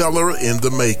bestseller in the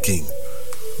making.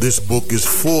 This book is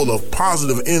full of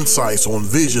positive insights on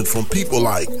vision from people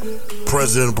like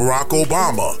President Barack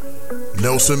Obama,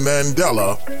 Nelson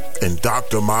Mandela, and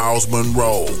Dr. Miles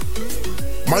Monroe.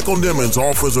 Michael Nimmons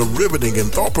offers a riveting and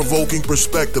thought-provoking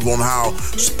perspective on how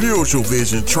spiritual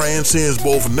vision transcends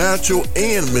both natural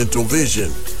and mental vision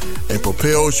and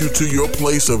propels you to your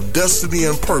place of destiny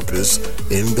and purpose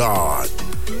in God.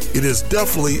 It is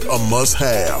definitely a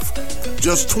must-have.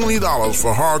 Just $20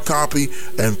 for hard copy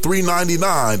and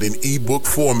 $3.99 in ebook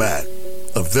format.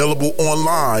 Available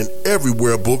online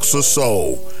everywhere books are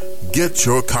sold. Get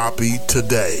your copy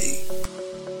today.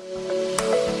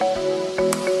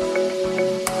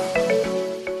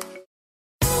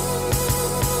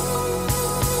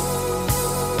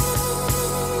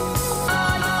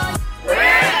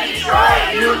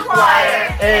 Youth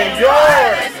Choir, and you're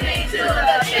listening to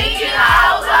the Thinking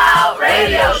Out Loud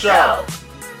radio show.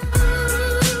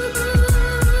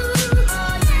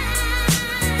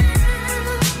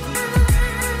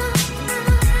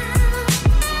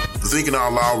 The Thinking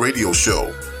Out Loud radio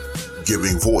show,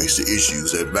 giving voice to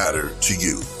issues that matter to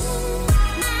you.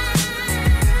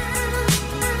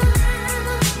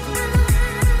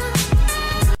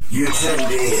 You're tuned in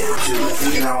to the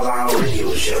Thinking Out Loud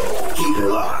radio show. Keep it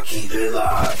locked, keep it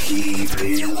locked, keep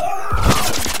it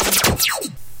locked.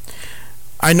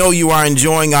 I know you are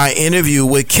enjoying our interview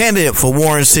with candidate for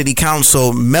Warren City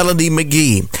Council, Melody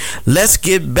McGee. Let's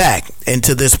get back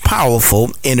into this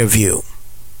powerful interview.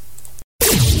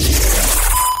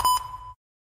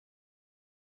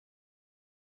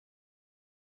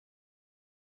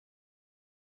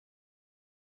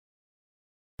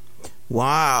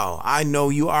 Wow, I know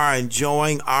you are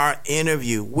enjoying our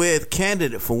interview with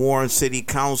candidate for Warren City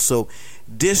Council,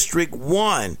 District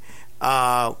 1,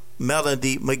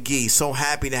 Melody McGee. So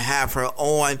happy to have her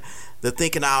on the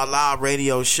Thinking Out Loud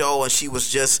radio show, and she was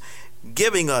just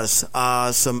giving us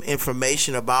some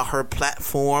information about her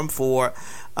platform for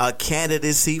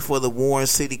candidacy for the Warren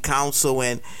City Council.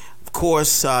 And of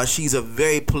course, she's a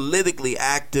very politically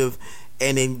active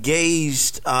and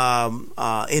engaged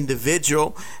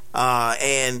individual.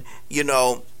 And, you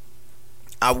know,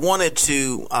 I wanted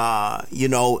to,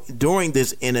 during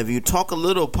this interview, talk a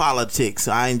little politics.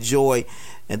 I enjoy,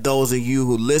 and those of you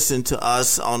who listen to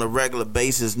us on a regular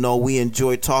basis know we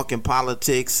enjoy talking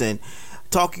politics and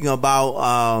talking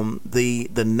about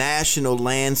the national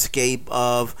landscape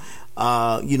of,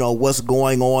 what's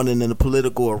going on in the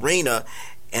political arena.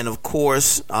 And, of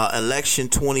course, election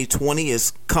 2020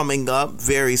 is coming up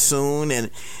very soon,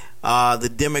 and the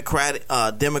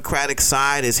Democratic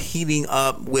side is heating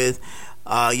up with,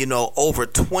 over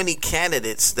 20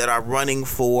 candidates that are running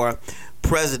for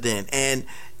president. And,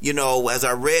 as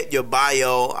I read your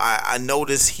bio, I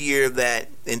noticed here that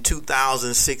in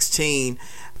 2016,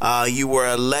 you were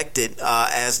elected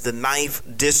as the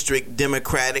 9th District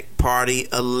Democratic Party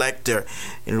elector.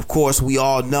 And, of course, we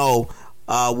all know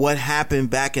what happened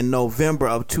back in November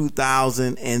of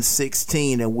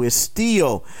 2016, and we're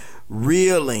still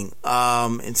reeling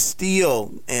and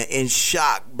still in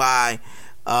shock by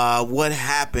what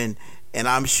happened, and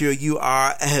I'm sure you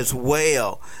are as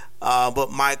well.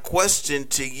 But my question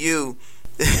to you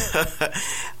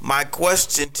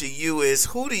is,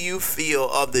 who do you feel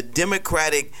of the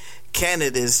Democratic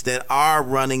candidates that are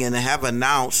running and have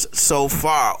announced so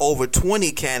far, over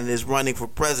 20 candidates running for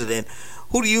president,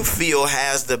 who do you feel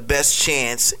has the best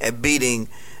chance at beating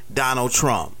Donald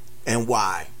Trump, and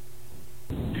why?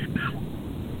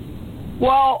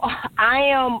 Well, I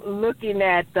am looking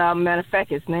at, matter of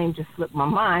fact, his name just slipped my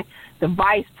mind, the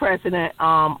vice president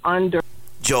under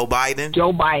Joe Biden.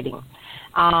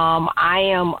 I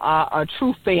am a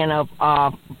true fan of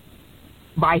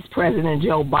Vice President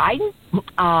Joe Biden.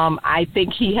 I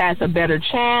think he has a better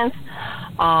chance.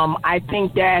 I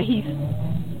think that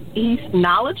he's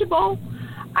knowledgeable.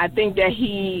 I think that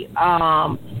he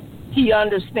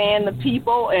understands the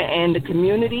people and the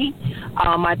community.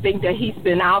 I think that he's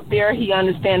been out there. He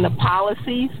understands the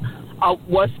policies of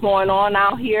what's going on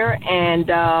out here. And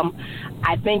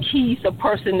I think he's a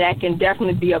person that can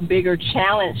definitely be a bigger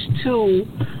challenge to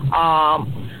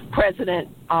President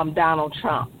Donald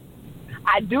Trump.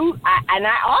 I do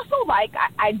like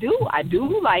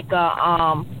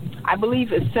I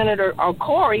believe it's Senator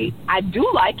Corey. I do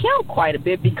like him quite a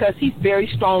bit because he's very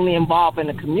strongly involved in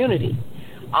the community.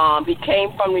 He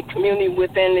came from the community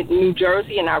within New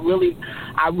Jersey, and I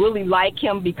really like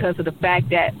him because of the fact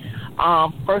that,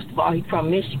 first of all, he's from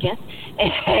Michigan,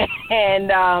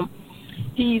 and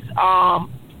he's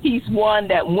one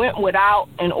that went without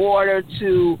in order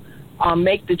to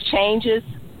make the changes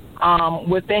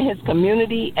within his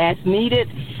community as needed,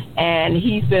 and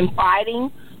he's been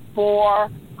fighting for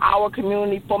our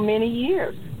community for many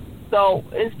years. So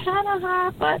it's kind of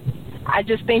hard, but I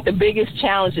just think the biggest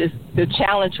challenge is the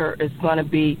challenger is going to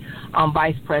be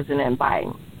Vice President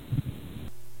Biden.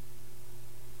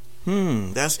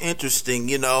 That's interesting.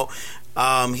 You know,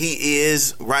 he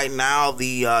is right now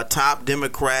the top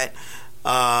Democrat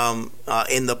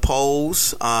in the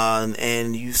polls,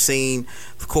 and you've seen,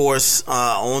 of course,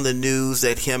 on the news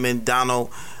that him and Donald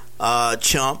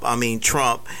Trump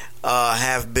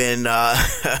have been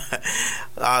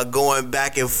going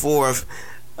back and forth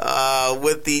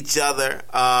with each other,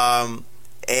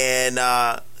 and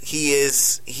he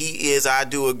is, I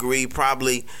do agree,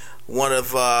 probably one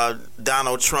of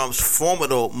Donald Trump's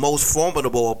most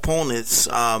formidable opponents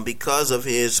because of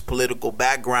his political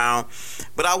background.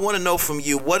 But I want to know from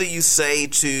you, what do you say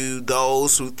to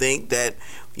those who think that,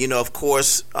 you know, of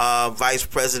course, Vice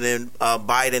President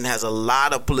Biden has a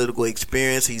lot of political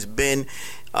experience. He's been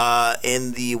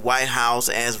in the White House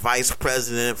as Vice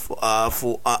President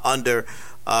under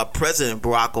President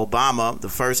Barack Obama, the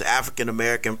first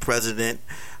African-American president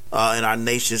in our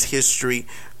nation's history.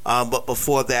 But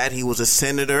before that, he was a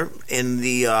senator in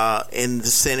the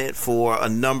Senate for a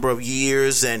number of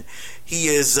years, and he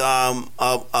has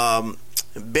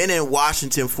been in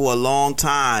Washington for a long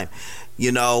time.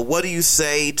 You know, what do you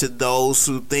say to those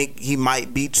who think he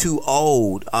might be too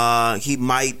old? He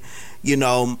might, you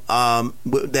know,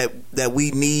 that we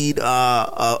need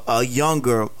a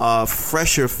younger,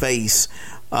 fresher face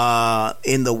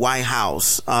in the White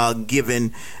House,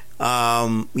 given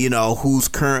you know, who's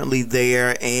currently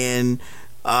there, and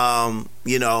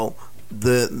you know,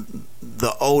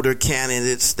 the older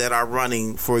candidates that are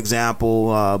running. For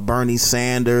example, Bernie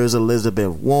Sanders,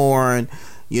 Elizabeth Warren.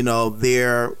 You know,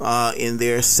 they're in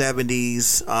their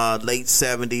 70s, late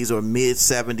 70s or mid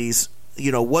 70s.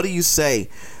 You know, what do you say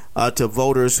to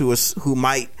voters who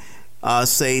might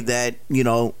say that, you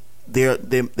know,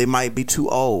 they might be too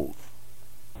old?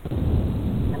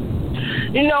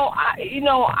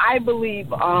 I believe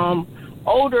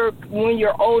when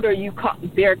you're older,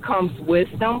 there comes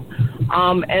wisdom,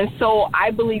 and so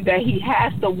I believe that he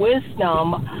has the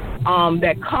wisdom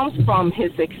that comes from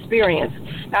his experience.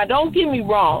 Now, don't get me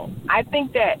wrong. I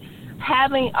think that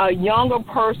having a younger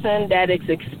person that is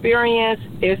experienced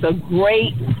is a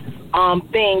great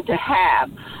thing to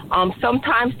have.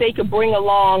 Sometimes they could bring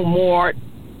along more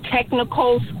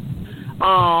technical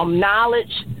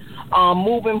knowledge.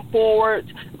 Moving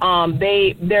forward,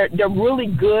 they're really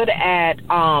good at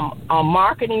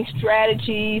marketing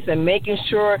strategies and making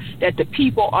sure that the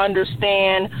people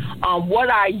understand what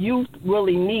our youth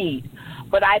really need.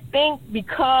 But I think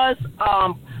because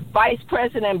Vice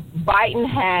President Biden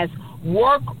has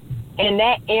worked in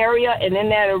that area and in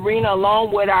that arena,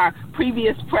 along with our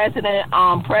previous president,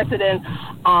 President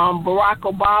Barack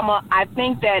Obama, I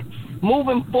think that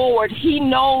moving forward, he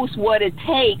knows what it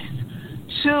takes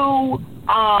to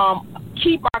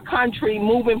keep our country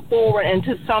moving forward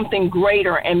into something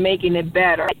greater and making it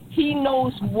better. He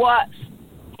knows what's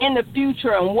in the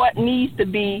future and what needs to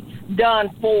be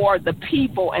done for the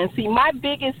people. And see, my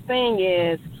biggest thing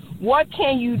is, what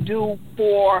can you do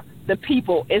for the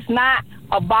people? It's not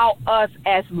about us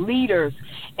as leaders.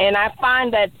 And I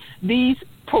find that these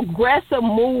progressive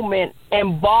movement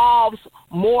involves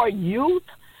more youth,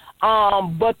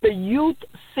 but the youth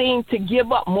seem to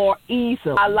give up more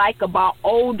easily. I like about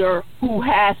older who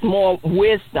has more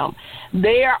wisdom.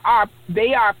 They are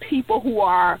people who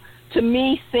are, to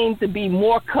me, seem to be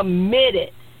more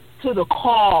committed to the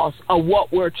cause of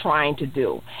what we're trying to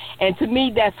do. And to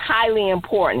me, that's highly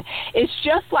important. It's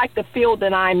just like the field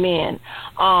that I'm in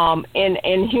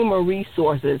human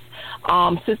resources.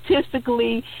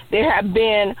 Statistically, there have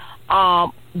been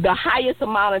the highest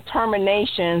amount of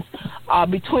terminations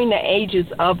between the ages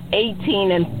of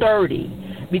 18 and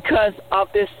 30 because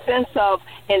of this sense of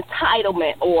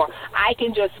entitlement, or I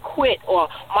can just quit, or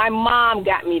my mom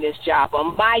got me this job, or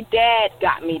my dad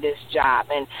got me this job,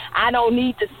 and I don't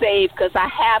need to save because I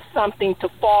have something to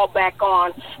fall back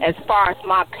on as far as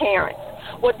my parents.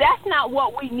 Well, that's not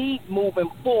what we need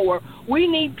moving forward. We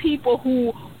need people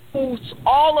who's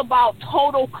all about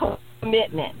total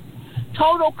commitment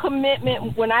Total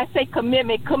commitment. When I say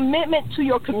commitment to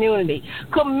your community,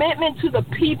 commitment to the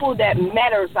people that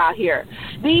matters out here.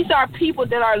 These are people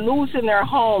that are losing their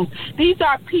homes. These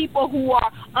are people who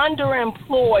are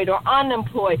underemployed or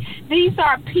unemployed. These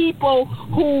are people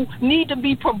who need to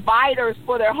be providers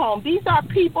for their home. These are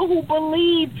people who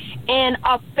believe in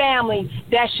a family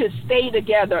that should stay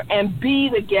together and be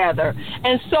together.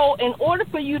 And so in order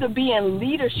for you to be in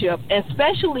leadership,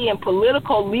 especially in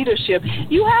political leadership,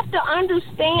 you have to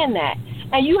understand that.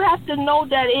 And you have to know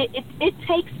that it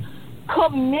takes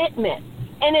commitment.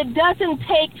 And it doesn't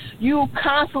take you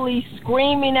constantly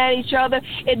screaming at each other.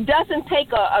 It doesn't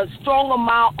take a strong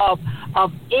amount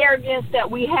of arrogance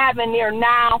that we have in there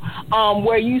now,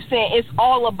 where you saying it's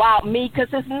all about me, because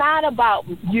it's not about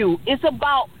you. It's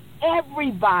about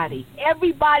everybody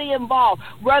involved,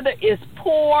 whether it's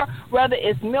poor, whether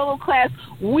it's middle class.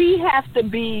 We have to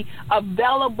be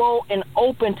available and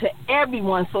open to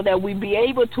everyone so that we be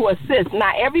able to assist.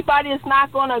 Now, everybody is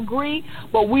not going to agree,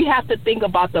 but we have to think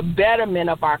about the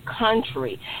betterment of our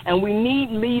country, and we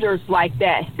need leaders like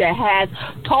that has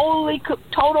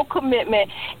total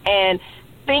commitment and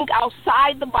think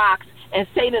outside the box and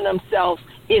say to themselves,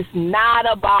 it's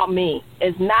not about me.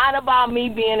 It's not about me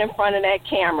being in front of that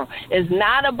camera. It's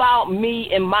not about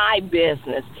me and my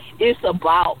business. It's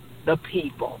about the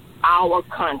people, our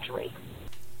country.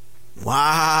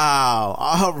 Wow.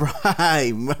 All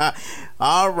right.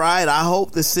 All right. I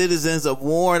hope the citizens of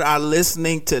Warren are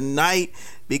listening tonight,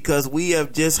 because we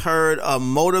have just heard a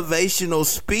motivational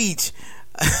speech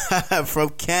from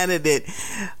candidate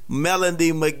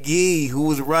Melody McGee,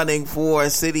 who is running for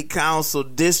City Council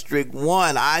District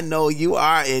 1. I know you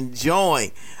are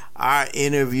enjoying our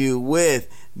interview with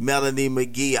Melody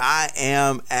McGee. I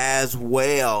am as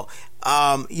well.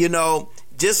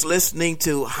 Just listening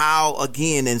to how,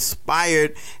 again,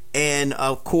 inspired and,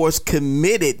 of course,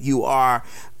 committed you are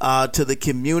to the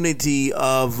community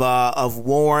of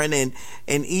Warren, and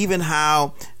even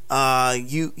how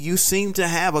you seem to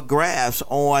have a grasp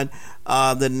on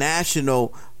the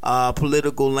national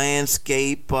political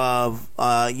landscape of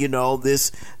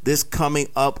this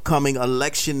upcoming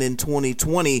election in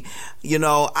 2020.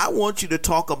 I want you to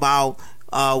talk about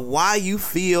why you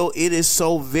feel it is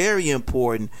so very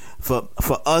important for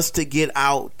us to get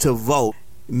out to vote.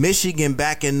 Michigan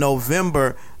back in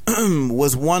November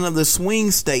was one of the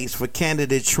swing states for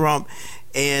candidate Trump,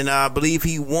 and I believe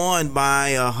he won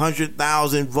by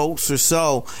 100,000 votes or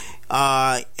so.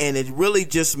 And it really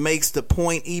just makes the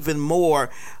point even more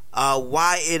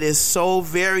why it is so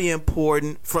very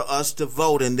important for us to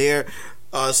vote. And there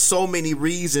are so many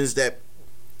reasons that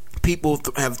people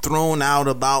have thrown out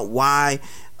about why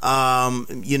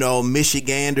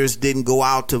Michiganders didn't go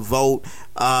out to vote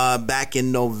back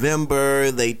in November.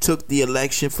 They took the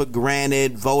election for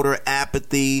granted, voter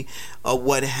apathy, or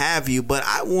what have you. But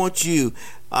I want you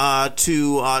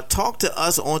to talk to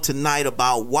us on tonight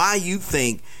about why you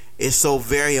think it's so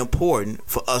very important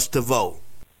for us to vote.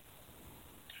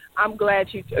 I'm glad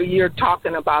you're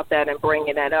talking about that and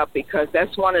bringing that up, because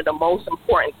that's one of the most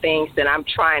important things that I'm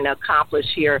trying to accomplish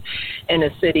here in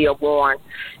the city of Warren.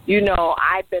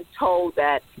 I've been told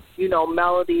that,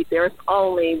 Melody, there's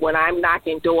only, when I'm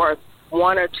knocking doors,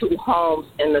 1 or 2 homes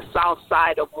in the south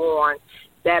side of Warren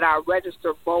that are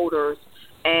registered voters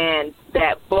and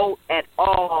that vote at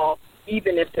all,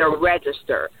 even if they're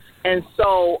registered. And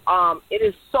so it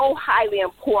is so highly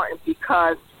important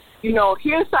because,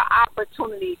 here's the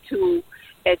opportunity to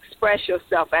express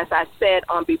yourself. As I said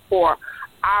before,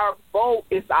 our vote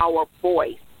is our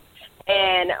voice.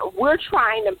 And we're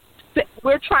trying to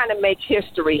make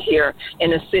history here in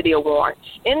the city of Warren.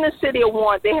 In the city of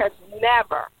Warren, there has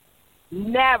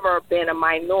never been a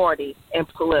minority in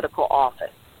political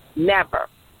office. Never.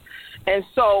 And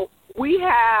so we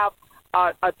have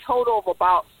a total of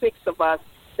about 6 of us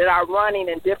that are running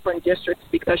in different districts,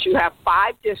 because you have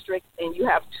 5 districts and you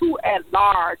have 2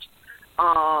 at-large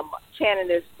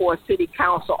candidates for city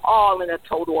council, all in a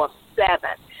total of 7.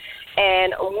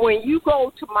 And when you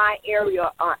go to my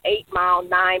area, 8 Mile,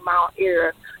 9 Mile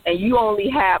area, and you only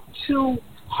have 2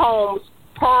 homes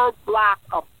per block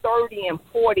of 30 and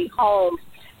 40 homes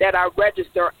that are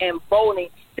registered and voting,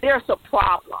 there's a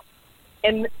problem.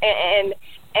 And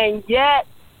yet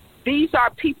these are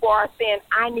people are saying,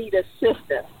 I need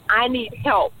assistance. I need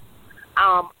help.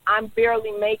 I'm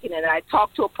barely making it. I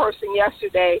talked to a person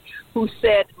yesterday who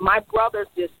said, my brother's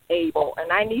disabled,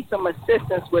 and I need some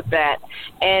assistance with that.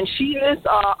 And she is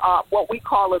what we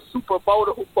call a super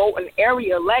voter who vote in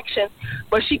area elections,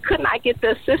 but she could not get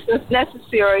the assistance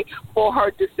necessary for her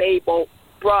disabled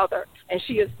brother, and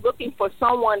she is looking for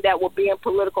someone that will be in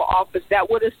political office that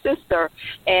would assist her,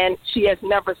 and she has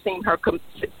never seen her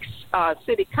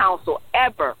city council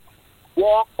ever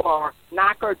walk or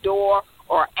knock her door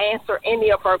or answer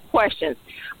any of her questions.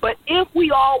 But if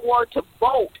we all were to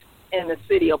vote in the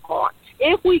city of Warren,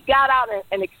 if we got out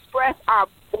and expressed our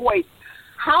voice,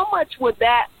 how much would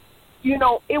that,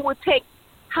 it would take,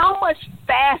 how much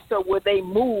faster would they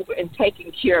move in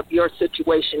taking care of your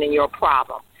situation and your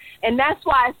problem? And that's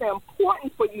why it's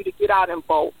important for you to get out and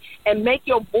vote and make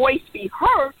your voice be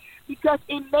heard, because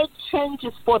it makes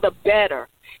changes for the better.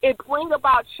 It brings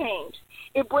about change.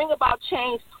 It brings about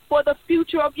change for the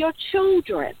future of your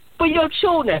children, for your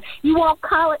children. You want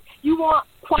college, you want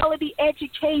quality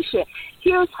education.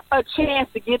 Here's a chance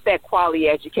to get that quality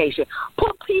education.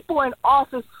 Put people in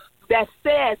office that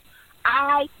says,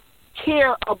 I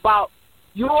care about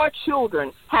your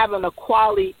children having a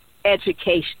quality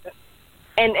education.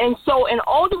 And so an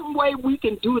only way we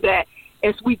can do that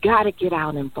is we got to get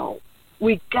out and vote.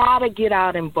 We got to get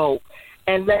out and vote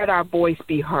and let our voice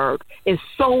be heard. It's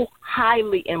so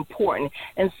highly important.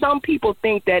 And some people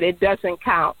think that it doesn't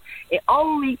count. It's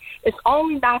only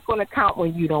not going to count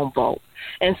when you don't vote.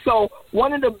 And so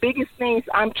one of the biggest things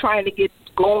I'm trying to get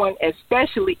going,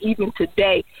 especially even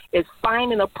today, is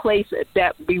finding a place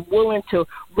that be willing to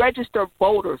register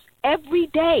voters every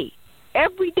day.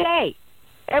 Every day.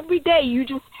 Every day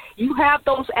you have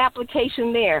those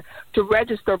applications there to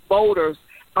register voters.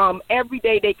 Every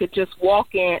day they could just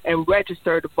walk in and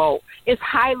register to vote. It's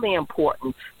highly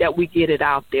important that we get it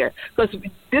out there, because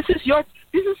this is your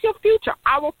future,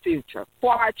 our future,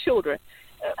 for our children.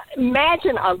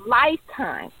 Imagine a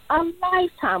lifetime.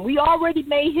 We already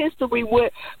made history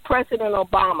with President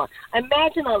Obama.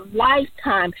 Imagine a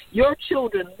lifetime, your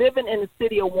children living in the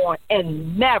city of Warren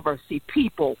and never see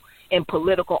people in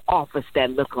political office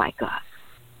that look like us.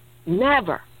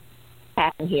 Never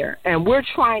happen here. And we're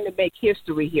trying to make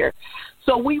history here.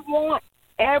 So we want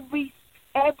every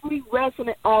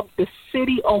resident of the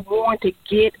city of Warren to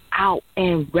get out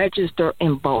and register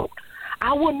and vote.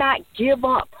 I will not give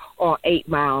up on 8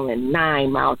 Mile and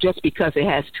 9 Mile just because it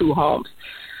has 2 homes.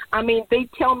 I mean, they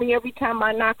tell me every time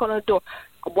I knock on a door,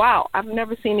 wow, I've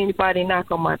never seen anybody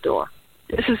knock on my door.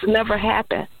 This has never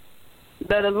happened,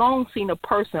 let alone seen a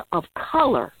person of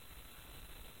color.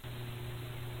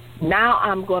 Now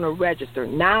I'm going to register.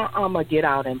 Now I'm going to get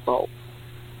out and vote.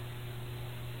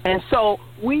 And so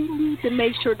we need to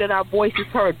make sure that our voice is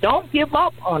heard. Don't give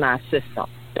up on our system.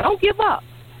 Don't give up.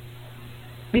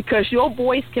 Because your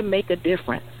voice can make a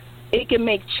difference. It can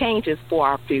make changes for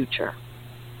our future.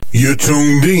 You're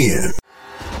tuned in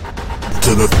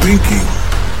to the Thinking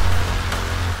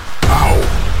Out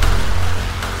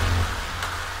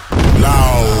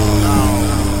Loud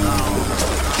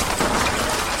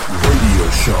radio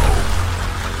show.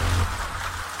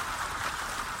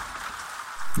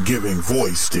 Giving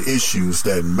voice to issues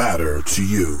that matter to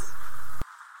you.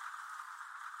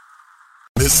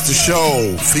 It's the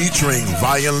show featuring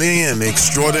violin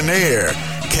extraordinaire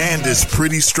Candace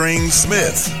Pretty String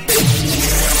Smith.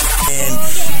 And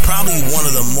probably one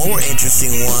of the more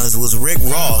interesting ones was Rick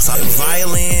Ross.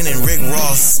 Violin and Rick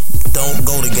Ross don't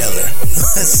go together.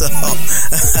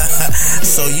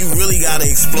 So you really got to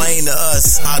explain to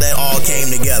us how that all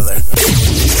came together.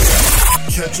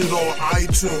 Catch it on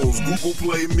iTunes, Google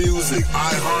Play Music,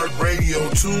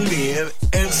 iHeartRadio, TuneIn,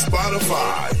 and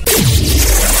Spotify.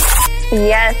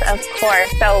 Yes, of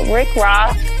course. So Rick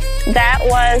Ross, that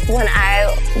was when I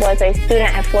was a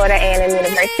student at Florida A&M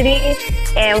University,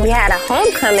 and we had a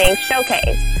homecoming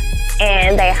showcase,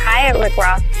 and they hired Rick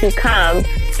Ross to come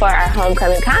for our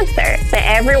homecoming concert. But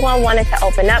everyone wanted to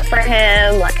open up for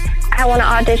him. Like, I want to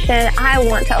audition. I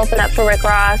want to open up for Rick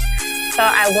Ross. So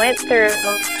I went through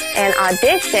an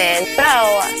audition.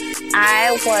 So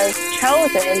I was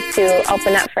chosen to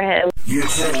open up for him. You're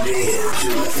tuned in to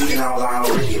the Thinking Out Loud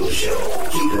radio show.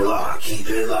 Keep it locked, keep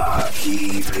it locked,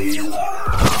 keep it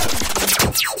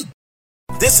locked.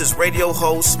 This is radio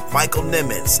host Michael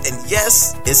Nimmons, and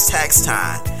yes, it's tax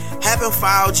time. Haven't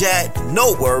filed yet?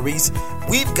 No worries.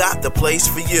 We've got the place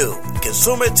for you.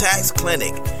 Consumer Tax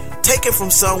Clinic. Take it from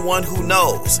someone who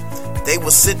knows. They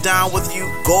will sit down with you,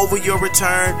 go over your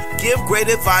return, give great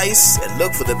advice, and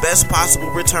look for the best possible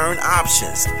return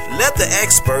options. Let the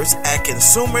experts at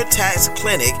Consumer Tax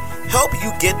Clinic help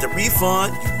you get the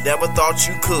refund you never thought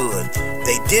you could.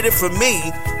 They did it for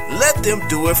me. Let them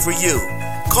do it for you.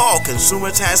 Call Consumer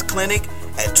Tax Clinic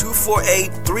at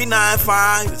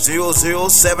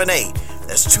 248-395-0078.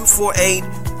 That's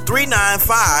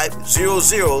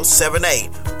 248-395-0078.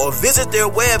 Or visit their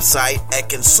website at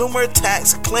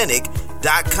consumertaxclinic.com.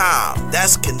 consumertaxclinic.com.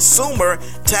 That's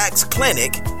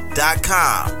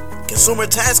consumertaxclinic.com. Consumer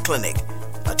Tax Clinic,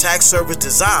 a tax service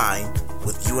designed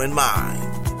with you in mind.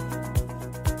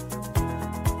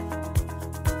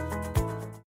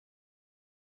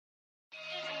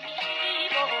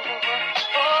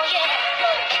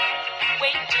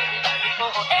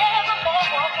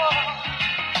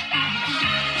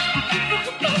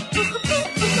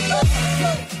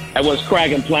 Hey, what's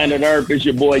cracking, Planet Earth? It's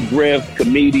your boy Griff,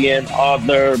 comedian,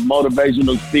 author,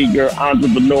 motivational speaker,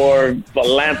 entrepreneur,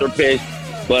 philanthropist,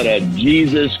 but a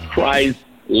Jesus Christ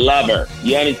lover.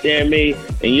 You understand me?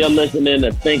 And you're listening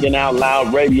to Thinking Out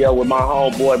Loud Radio with my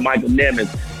homeboy Michael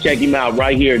Nimmons. Check him out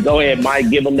right here. Go ahead, Mike.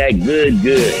 Give him that good.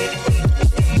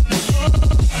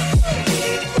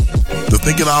 The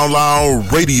Thinking Out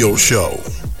Loud Radio Show,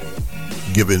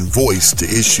 giving voice to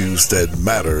issues that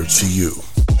matter to you.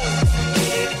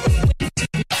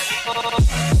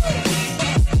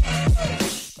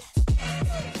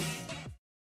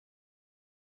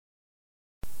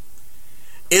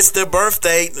 It's their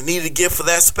birthday. Need a gift for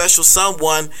that special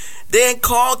someone? Then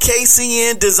call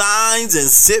KCN Designs and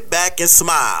sit back and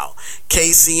smile.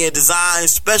 KCN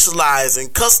Designs specialize in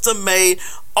custom-made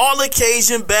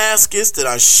all-occasion baskets that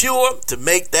are sure to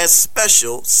make that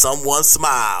special someone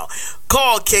smile.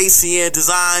 Call KCN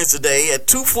Designs today at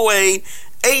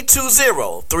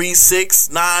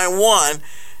 248-820-3691.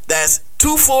 That's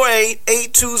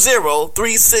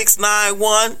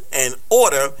 248-820-3691 and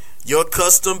order your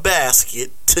custom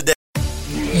basket today.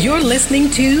 You're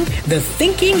listening to the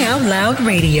Thinking Out Loud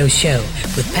Radio Show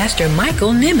with Pastor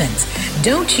Michael Nimmons.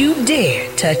 Don't you dare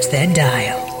touch that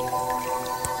dial.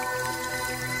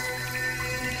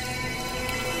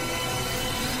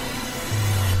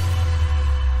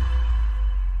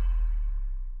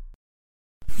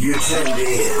 You're tuned in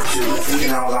to the Thinking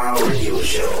Out Loud Radio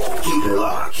Show. Keep it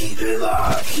locked, keep it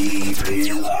locked, keep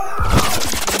it locked.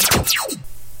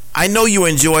 I know you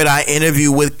enjoyed our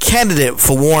interview with candidate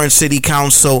for Warren City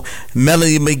Council,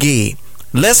 Melanie McGee.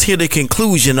 Let's hear the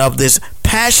conclusion of this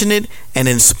passionate and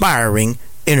inspiring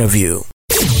interview.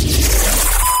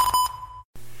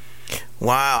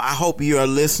 Wow, I hope you are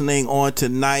listening on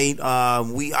tonight.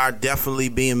 We are definitely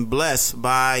being blessed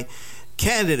by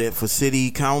candidate for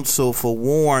City Council for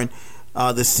Warren,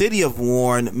 the City of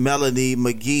Warren, Melanie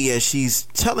McGee, as she's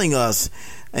telling us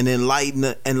and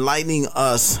enlightening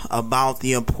us about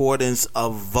the importance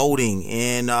of voting.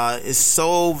 And it's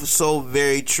so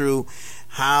very true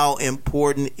how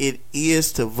important it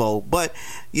is to vote. But,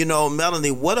 you know,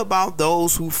 Melanie, what about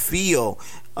those who feel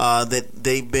that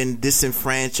they've been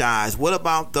disenfranchised? What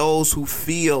about those who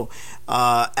feel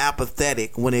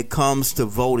apathetic when it comes to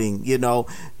voting? You know,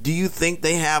 do you think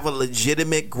they have a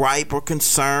legitimate gripe or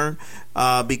concern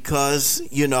because,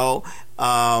 you know,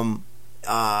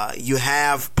 you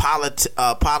have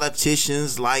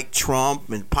politicians like Trump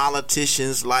and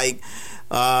politicians like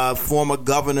former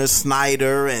Governor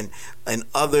Snyder and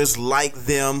others like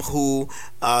them who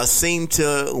seem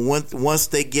to, once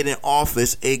they get in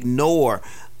office, ignore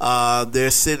their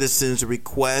citizens'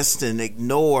 requests and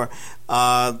ignore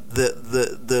the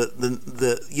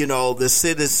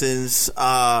citizens'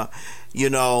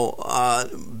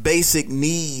 basic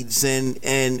needs,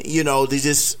 and you know,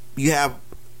 you have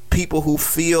people who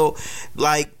feel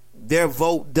like their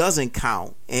vote doesn't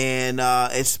count, and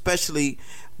especially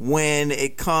when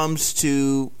it comes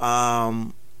to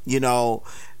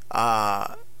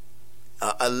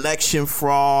election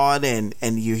fraud, and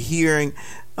you're hearing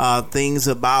things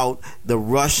about the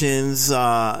Russians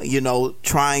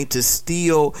trying to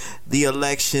steal the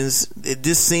elections. It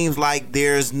just seems like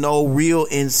there's no real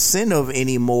incentive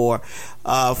anymore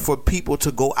for people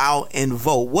to go out and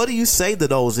vote. What do you say to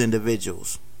those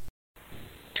individuals?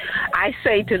 I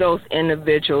say to those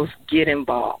individuals, get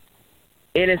involved.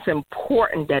 It is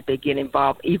important that they get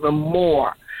involved even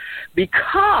more,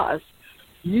 because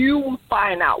you will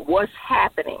find out what's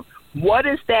happening. What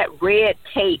is that red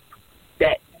tape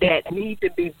that needs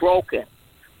to be broken?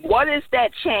 What is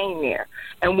that chain there?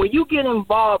 And when you get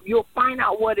involved, you'll find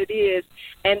out what it is,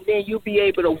 and then you'll be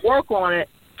able to work on it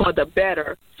for the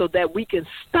better so that we can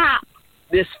stop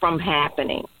this from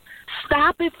happening.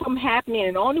 Stop it from happening,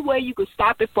 and the only way you can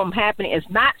stop it from happening is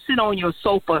not sit on your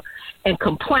sofa and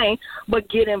complain, but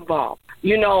get involved.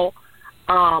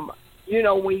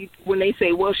 When they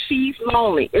say, well, she's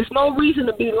lonely, it's no reason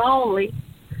to be lonely,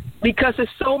 because there's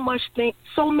so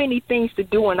many things to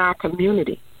do in our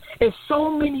community. There's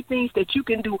so many things that you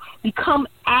can do. Become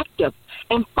active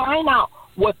and find out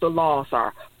what the laws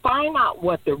are. Find out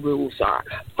what the rules are.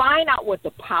 Find out what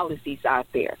the policies out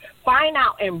there. Find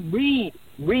out and read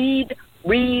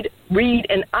read,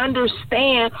 and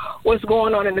understand what's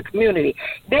going on in the community.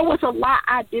 There was a lot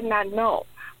I did not know,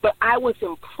 but I was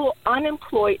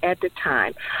unemployed at the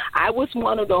time. I was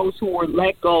one of those who were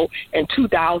let go in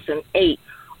 2008,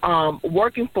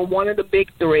 working for one of the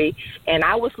big three, and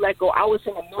I was let go. I was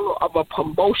in the middle of a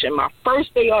promotion, my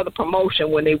first day of the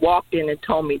promotion, when they walked in and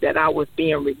told me that I was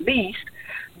being released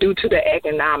due to the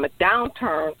economic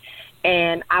downturn,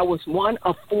 and I was one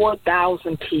of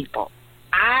 4,000 people.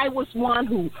 I was one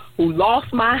who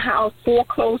lost my house,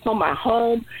 foreclosed on my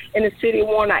home in the city of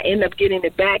Warren. I ended up getting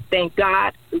it back, thank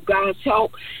God, through God's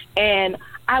help. And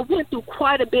I went through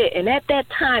quite a bit. And at that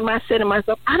time, I said to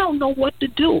myself, I don't know what to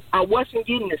do. I wasn't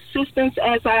getting assistance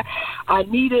as I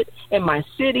needed in my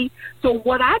city. So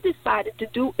what I decided to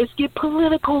do is get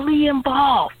politically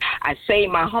involved. I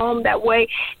saved my home that way.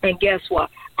 And guess what?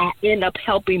 I end up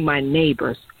helping my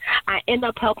neighbors. I end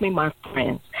up helping my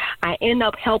friends. I end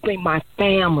up helping my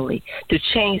family to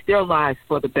change their lives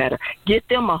for the better, get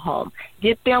them a home,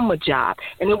 get them a job.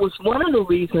 And it was one of the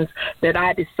reasons that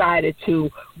I decided to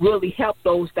really help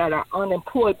those that are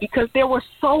unemployed, because there were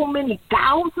so many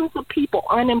thousands of people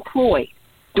unemployed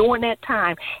during that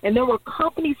time. And there were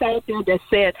companies out there that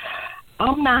said,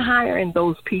 I'm not hiring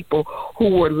those people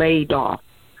who were laid off,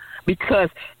 because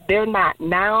they're not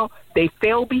now. They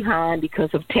fell behind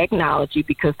because of technology,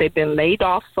 because they've been laid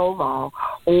off so long,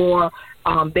 or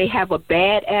they have a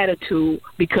bad attitude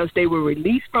because they were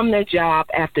released from their job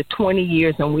after 20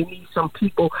 years, and we need some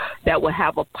people that will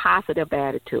have a positive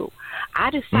attitude. I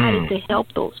decided to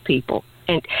help those people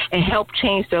and help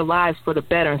change their lives for the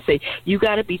better, and say, you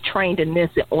got to be trained in this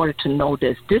in order to know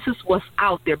this. This is what's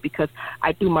out there, because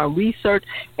I do my research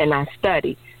and I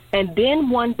study. And then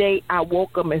one day I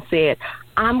woke up and said,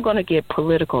 I'm going to get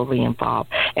politically involved.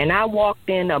 And I walked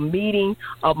in a meeting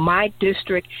of my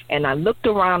district, and I looked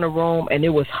around the room, and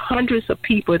there was hundreds of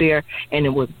people there, and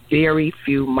there was very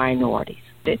few minorities.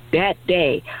 That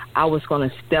day I was going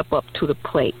to step up to the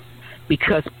plate,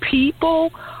 because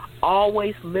people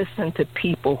always listen to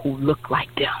people who look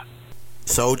like them.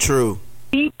 So true.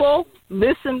 People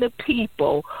listen to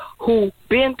people who've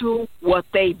been through what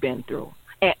they've been through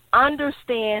and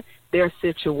understand their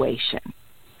situation.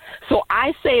 So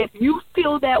I say, if you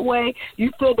feel that way,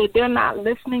 you feel that they're not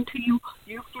listening to you,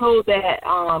 you feel that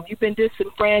you've been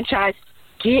disenfranchised,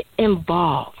 get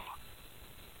involved.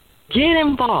 Get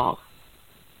involved.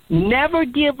 Never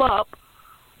give up,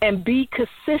 and be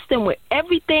consistent with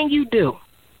everything you do.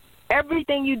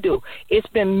 Everything you do. It's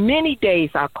been many days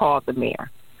I called the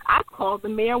mayor. I called the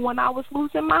mayor when I was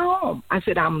losing my home. I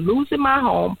said, I'm losing my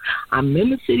home. I'm in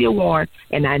the city of Warren,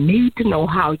 and I need to know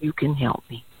how you can help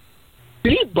me.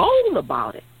 Be bold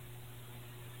about it.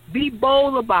 Be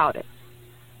bold about it.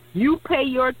 You pay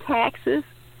your taxes.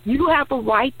 You have a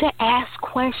right to ask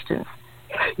questions.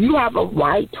 You have a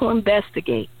right to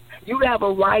investigate. You have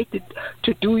a right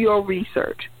to do your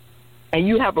research. And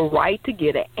you have a right to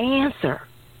get an answer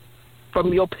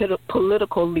from your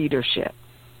political leadership.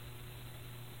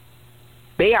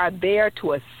 They are there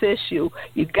to assist you.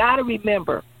 You got to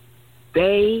remember,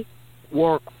 they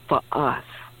work for us.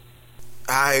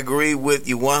 I agree with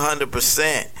you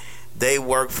 100%. They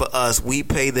work for us. We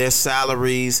pay their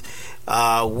salaries.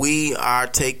 We are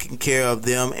taking care of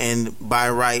them, and by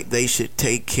right, they should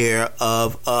take care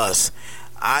of us.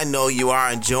 I know you are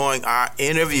enjoying our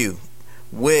interview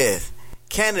with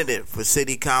candidate for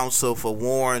City Council for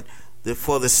Warren,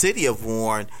 for the City of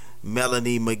Warren,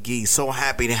 Melanie McGee. So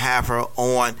happy to have her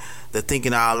on the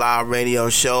Thinking Out Loud radio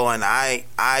show, and I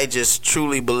just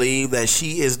truly believe that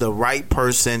she is the right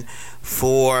person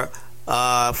for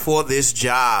this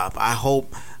job. I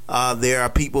hope there are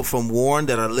people from Warren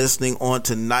that are listening on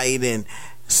tonight, and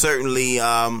certainly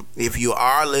if you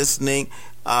are listening,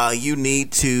 you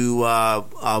need to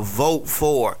vote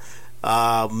for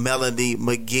Melanie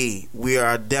McGee. We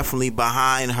are definitely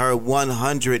behind her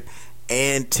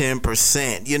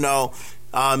 110%. You know,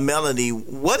 Melanie,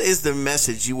 what is the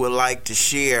message you would like to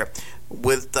share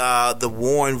with the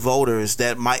Warren voters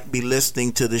that might be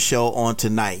listening to the show on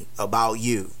tonight about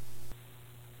you?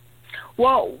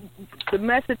 Well, the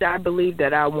message I believe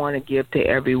that I want to give to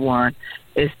everyone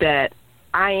is that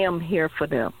I am here for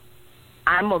them.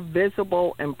 I'm a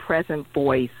visible and present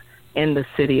voice in the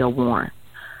city of Warren.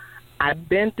 I've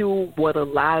been through what a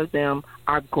lot of them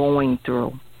are going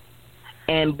through.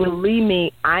 And believe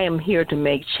me, I am here to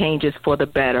make changes for the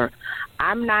better.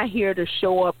 I'm not here to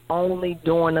show up only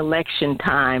during election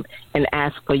time and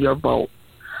ask for your vote.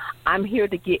 I'm here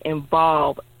to get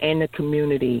involved in the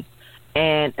community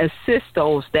and assist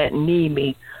those that need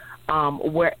me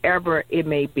wherever it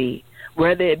may be.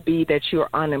 Whether it be that you're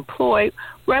unemployed,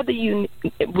 whether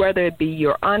it be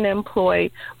you're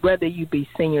unemployed, whether you be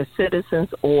senior citizens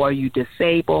or you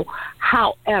disabled.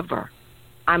 However,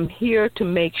 I'm here to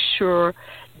make sure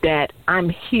that I'm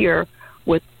here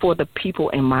for the people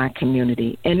in my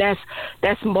community, and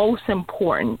that's most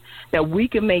important, that we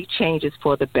can make changes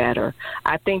for the better.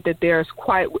 I think that there's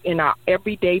quite in our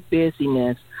everyday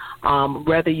busyness.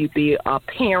 Whether you be a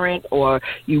parent or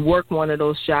you work one of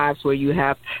those jobs where you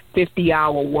have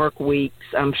 50-hour work weeks,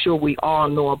 I'm sure we all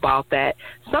know about that.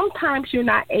 Sometimes you're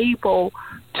not able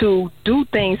to do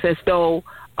things as though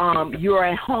you're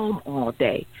at home all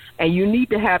day, and you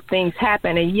need to have things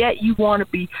happen, and yet you want to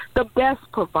be the best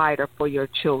provider for your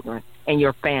children and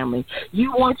your family.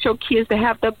 You want your kids to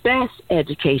have the best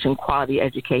education, quality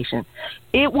education.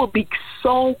 It will be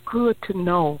so good to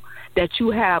know that you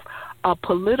have a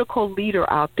political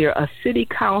leader out there, a city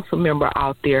council member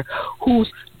out there who's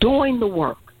doing the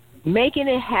work, making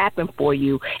it happen for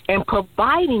you, and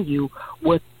providing you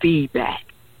with feedback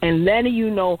and letting you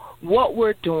know what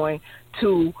we're doing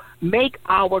to make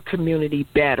our community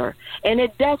better. And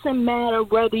it doesn't matter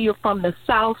whether you're from the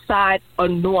south side or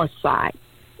north side.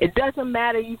 It doesn't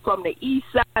matter you from the east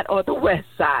side or the west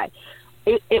side.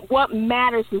 What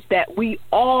matters is that we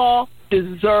all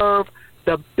deserve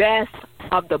the best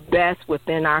of the best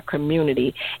within our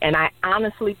community. And I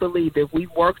honestly believe if we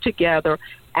work together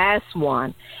as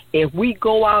one, if we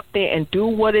go out there and do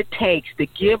what it takes to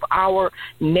give our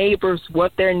neighbors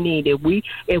what they need,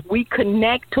 if we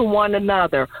connect to one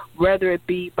another, whether it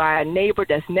be by a neighbor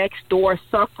that's next door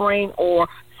suffering or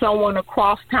someone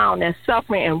across town that's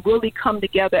suffering, and really come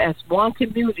together as one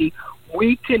community,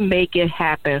 we can make it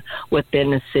happen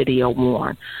within the city of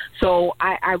Warren. So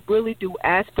I really do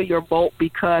ask for your vote,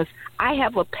 because I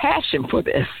have a passion for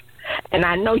this. And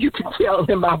I know you can tell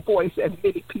in my voice, as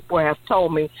many people have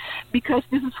told me, because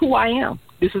this is who I am.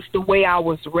 This is the way I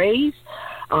was raised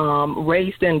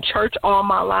in church all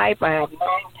my life. I have 9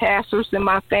 pastors in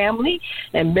my family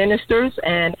and ministers,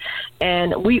 and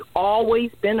we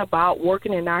always been about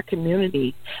working in our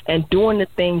community and doing the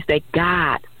things that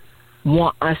God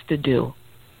want us to do,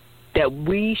 that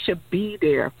we should be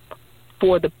there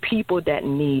for the people that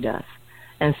need us.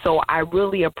 And so I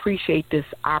really appreciate this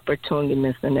opportunity,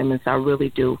 Mr. Nimmons. I really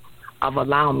do, of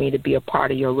allowing me to be a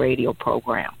part of your radio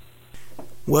program.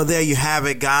 Well, there you have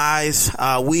it, guys.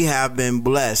 We have been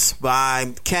blessed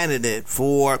by candidate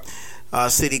for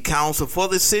City Council for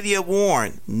the City of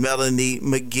Warren, Melanie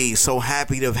McGee. So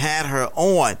happy to have had her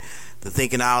on the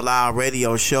Thinking Out Loud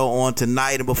radio show on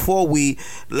tonight. And before we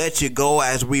let you go,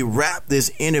 as we wrap this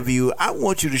interview, I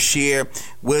want you to share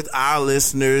with our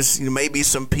listeners, maybe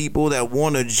some people that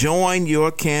want to join your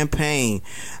campaign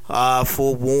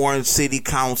for Warren City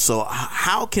Council.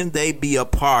 How can they be a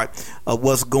part of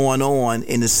what's going on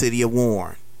in the city of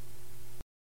Warren?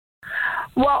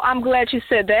 Well, I'm glad you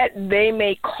said that. They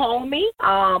may call me.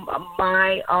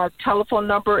 My telephone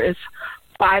number is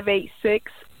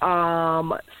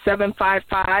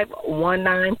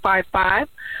 586-755-1955.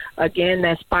 Again,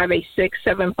 that's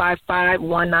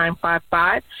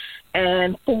 586-755-1955.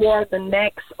 And for the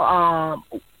next,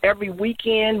 every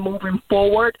weekend moving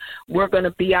forward, we're going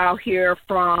to be out here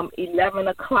from 11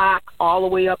 o'clock all the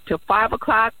way up to 5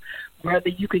 o'clock. Whether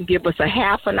you can give us a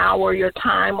half an hour of your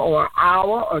time or an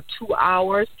hour or 2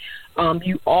 hours,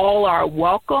 you all are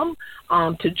welcome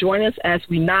to join us as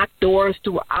we knock doors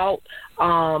throughout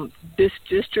this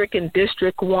district and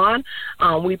District 1.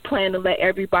 We plan to let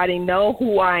everybody know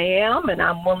who I am, and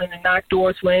I'm willing to knock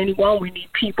doors for anyone. We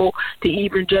need people to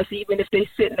even if they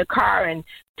sit in the car and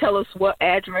tell us what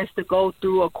address to go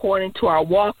through according to our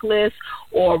walk list,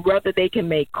 or whether they can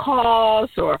make calls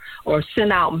or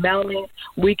send out mailings,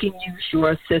 we can use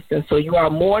your assistance. So you are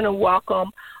more than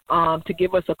welcome to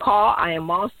give us a call. I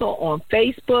am also on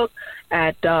Facebook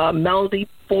at Melody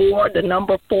 4, the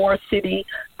number 4 City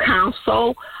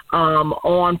Council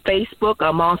on Facebook.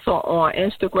 I'm also on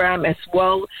Instagram as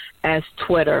well as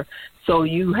Twitter. So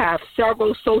you have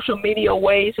several social media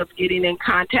ways of getting in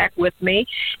contact with me,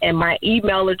 and my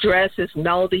email address is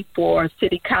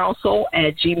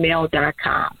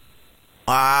melody4citycouncil@gmail.com.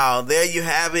 Wow, there you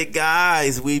have it,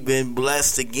 guys. We've been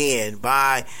blessed again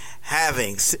by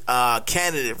having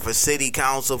candidate for City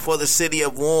Council for the City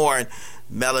of Warren,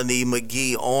 Melanie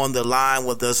McGee, on the line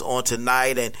with us on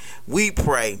tonight, and we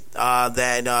pray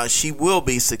that she will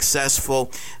be successful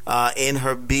in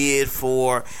her bid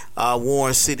for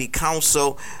Warren City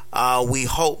Council. We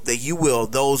hope that you will.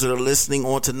 Those that are listening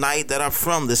on tonight that are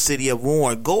from the City of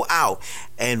Warren, go out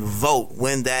and vote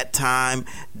when that time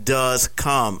does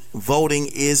come. Voting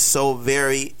is so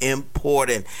very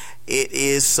important. It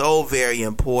is so very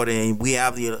important. We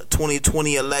have the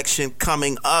 2020 election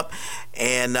coming up,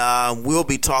 and we'll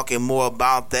be talking more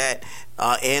about that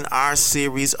in our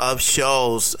series of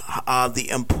shows, the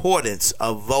importance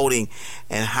of voting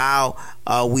and how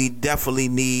we definitely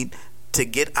need to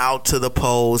get out to the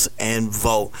polls and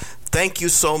vote. Thank you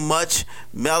so much,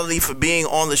 Melody, for being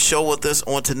on the show with us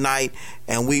on tonight,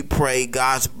 and we pray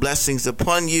God's blessings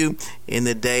upon you in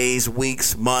the days,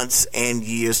 weeks, months, and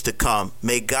years to come.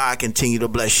 May God continue to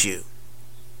bless you.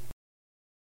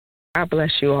 God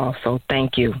bless you also.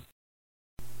 Thank you.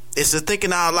 It's the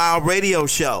Thinking Out Loud radio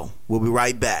show. We'll be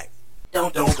right back.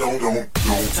 Don't touch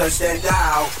that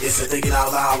dial. It's the Thinking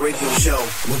Out Loud radio show.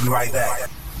 We'll be right back.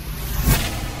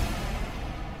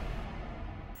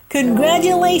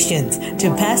 Congratulations to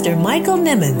Pastor Michael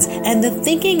Nimmons and the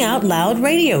Thinking Out Loud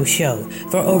radio show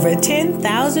for over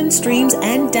 10,000 streams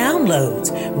and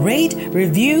downloads. Rate,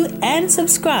 review, and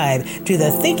subscribe to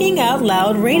the Thinking Out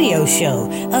Loud radio show.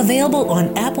 Available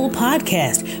on Apple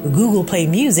Podcast, Google Play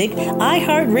Music,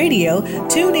 iHeartRadio,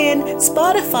 TuneIn,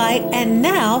 Spotify, and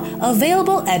now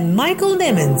available at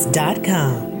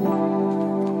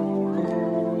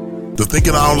michaelnimmons.com. The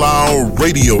Thinking Out Loud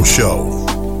radio show,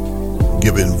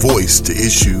 giving voice to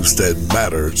issues that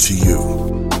matter to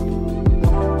you.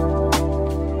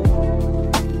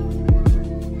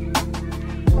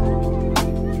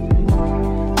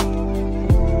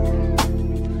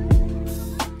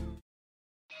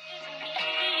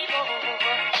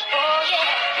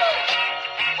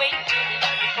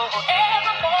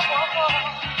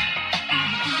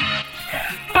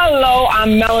 Hello,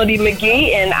 I'm Melody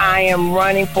McGee, and I am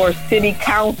running for City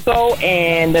Council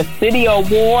in the City of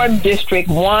Ward, District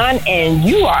 1, and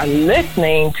you are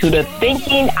listening to the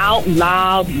Thinking Out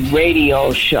Loud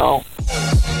radio show.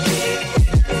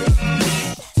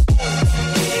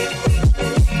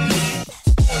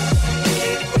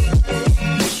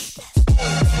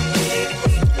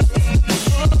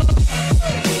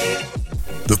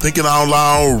 The Thinking Out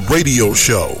Loud radio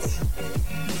show,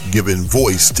 giving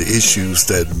voice to issues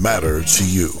that matter to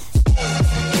you.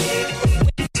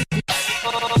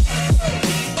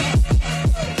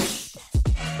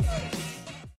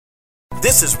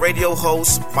 This is radio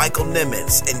host Michael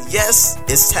Nimmons, and yes,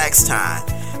 it's tax time.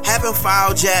 Haven't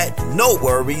filed yet? No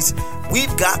worries.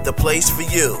 We've got the place for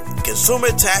you. Consumer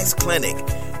Tax Clinic.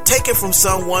 Take it from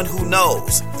someone who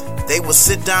knows. They will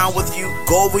sit down with you,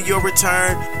 go over your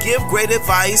return, give great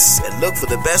advice, and look for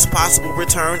the best possible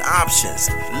return options.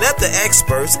 Let the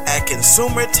experts at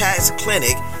Consumer Tax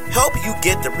Clinic help you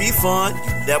get the refund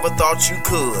you never thought you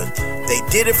could. They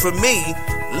did it for me.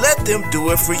 Let them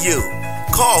do it for you.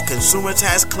 Call Consumer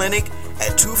Tax Clinic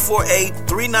at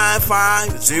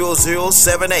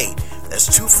 248-395-0078. That's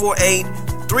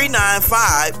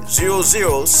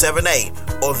 248-395-0078.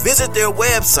 Or visit their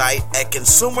website at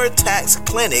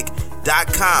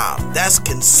consumertaxclinic.com. That's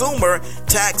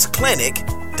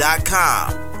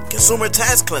consumertaxclinic.com. Consumer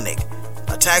Tax Clinic,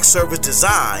 a tax service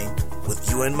designed with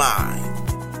you in mind.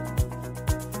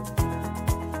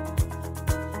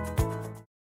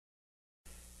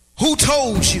 Who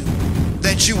told you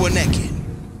that you were naked?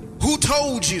 Who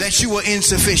told you that you were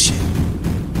insufficient?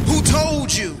 Who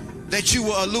told you that you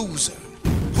were a loser?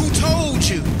 Who told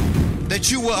you that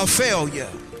you were a failure?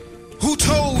 Who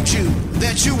told you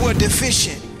that you were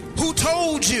deficient? Who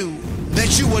told you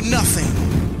that you were nothing?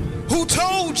 Who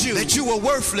told you that you were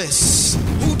worthless?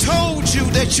 Who told you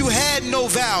that you had no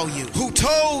value? Who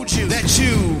told you that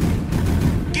you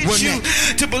were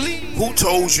naked? To believe? Who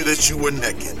Told You That You Were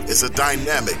Naked is a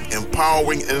dynamic,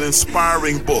 empowering, and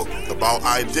inspiring book about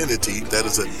identity that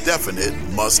is a definite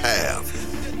must-have.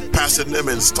 Pastor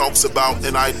Nimmons talks about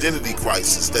an identity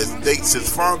crisis that dates as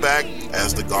far back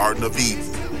as the Garden of Eden.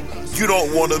 You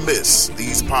don't want to miss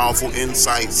these powerful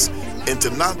insights into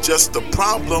not just the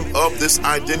problem of this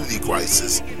identity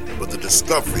crisis, but the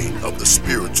discovery of the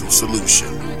spiritual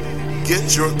solution.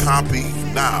 Get your copy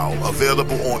now,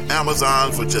 available on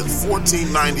Amazon for just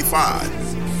 $14.95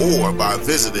 or by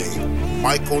visiting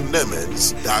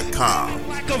michaelnimmons.com.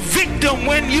 Like a victim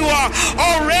when you are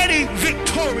already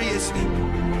victorious.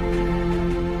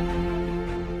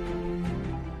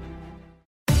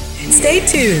 Stay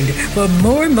tuned for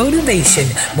more motivation,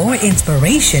 more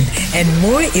inspiration, and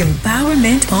more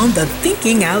empowerment on the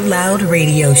Thinking Out Loud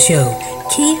radio show.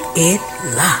 Keep it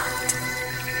locked.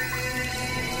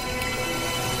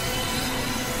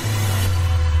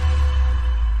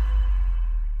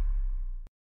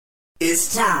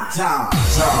 It's time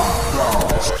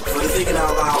for the Thinking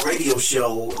Out Loud radio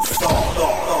show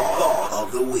thought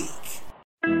of the week.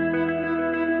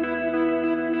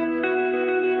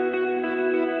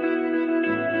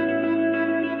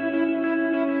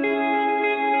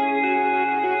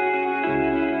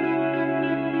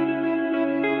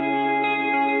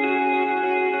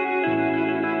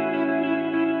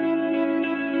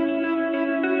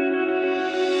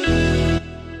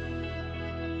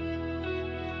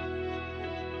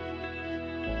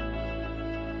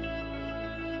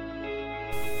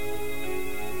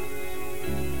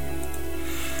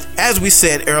 As we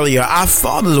said earlier, our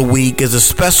Thought of the Week is a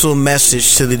special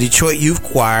message to the Detroit Youth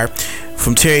Choir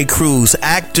from Terry Crews,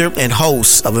 actor and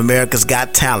host of America's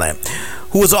Got Talent,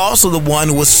 who was also the one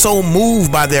who was so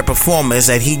moved by their performance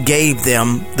that he gave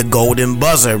them the golden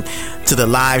buzzer to the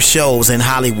live shows in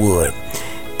Hollywood.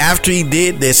 After he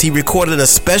did this, he recorded a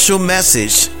special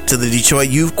message to the Detroit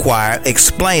Youth Choir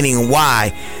explaining why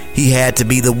he had to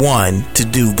be the one to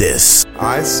do this.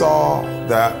 I saw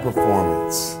that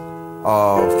performance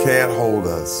of Can't Hold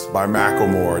Us by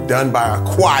Macklemore done by a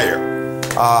choir.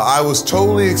 I was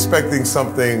totally expecting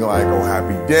something like Oh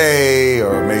Happy Day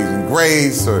or Amazing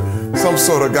Grace or some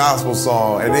sort of gospel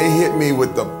song, and they hit me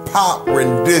with the pop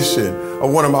rendition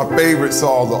of one of my favorite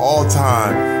songs of all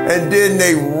time, and then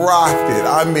they rocked it.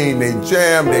 I mean, they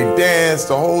jammed, they danced,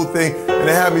 the whole thing, and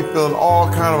they had me feeling all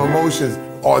kind of emotions.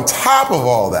 On top of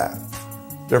all that,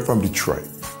 they're from Detroit,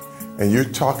 and you're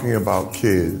talking about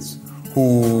kids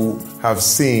who have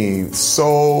seen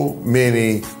so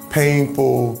many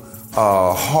painful,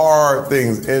 hard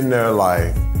things in their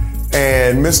life.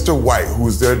 And Mr. White,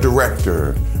 who's their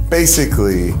director,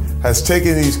 basically has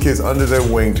taken these kids under their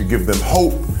wing to give them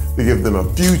hope, to give them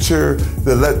a future,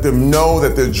 to let them know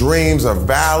that their dreams are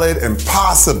valid and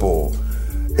possible.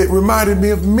 It reminded me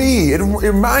of me. It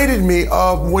reminded me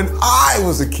of when I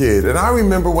was a kid. And I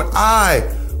remember when I,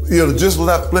 just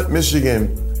left Flint,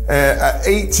 Michigan. And at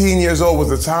 18 years old was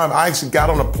the time I actually got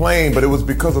on a plane, but it was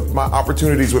because of my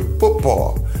opportunities with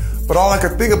football. But all I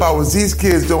could think about was these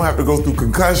kids don't have to go through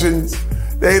concussions.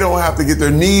 They don't have to get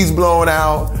their knees blown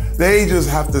out. They just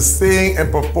have to sing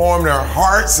and perform their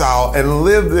hearts out and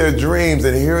live their dreams.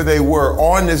 And here they were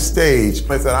on this stage.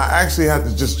 I said, I actually had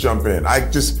to just jump in. I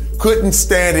just couldn't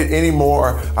stand it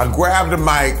anymore. I grabbed the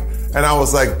mic and I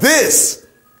was like, this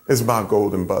is my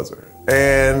golden buzzer.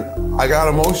 And I got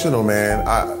emotional, man.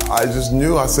 I just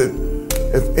knew, I said,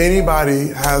 if anybody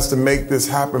has to make this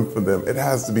happen for them, it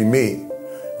has to be me.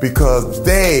 Because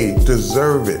they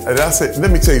deserve it. And I said, let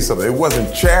me tell you something. It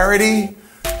wasn't charity.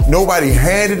 Nobody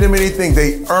handed them anything.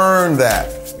 They earned that.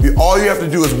 All you have to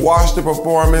do is watch the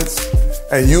performance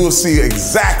and you will see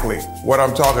exactly what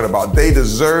I'm talking about. They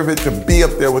deserve it to be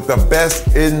up there with the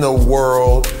best in the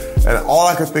world. And all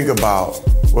I could think about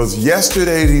was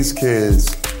yesterday these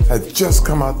kids had just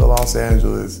come out to Los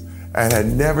Angeles and had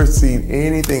never seen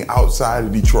anything outside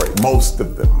of Detroit, most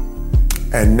of them.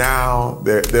 And now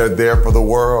they're there for the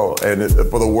world and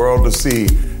for the world to see.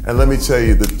 And let me tell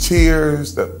you, the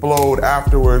tears that flowed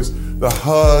afterwards, the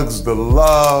hugs, the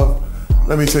love.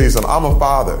 Let me tell you something, I'm a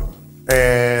father.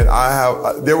 And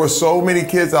there were so many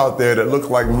kids out there that looked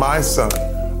like my son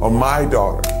or my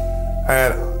daughter.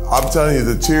 And I'm telling you,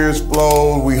 the tears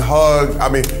flowed, we hugged. I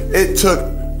mean, it took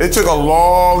a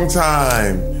long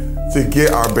time to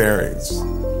get our bearings.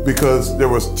 Because there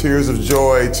was tears of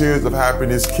joy, tears of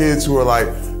happiness, kids who are like,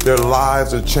 their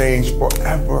lives are changed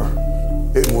forever.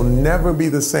 It will never be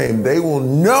the same. They will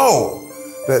know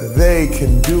that they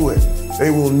can do it. They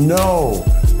will know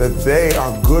that they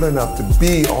are good enough to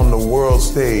be on the world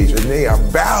stage and they are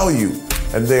valued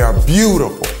and they are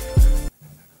beautiful.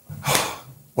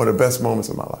 One of the best moments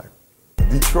of my life.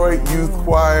 Detroit Youth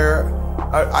Choir,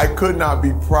 I could not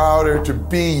be prouder to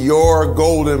be your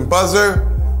golden buzzer.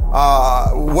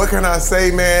 What can I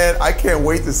say, man? I can't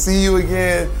wait to see you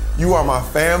again. You are my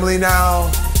family now.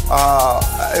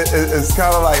 It's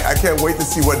kind of like I can't wait to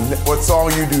see what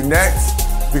song you do next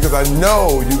because I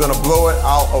know you're gonna blow it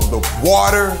out of the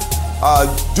water.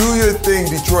 Do your thing,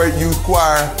 Detroit Youth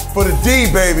Choir. For the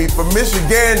D, baby, for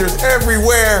Michiganders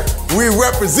everywhere, we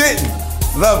representing.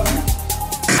 Love you.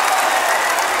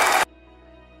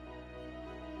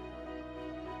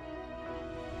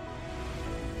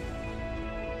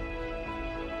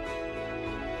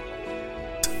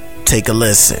 Take a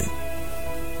listen.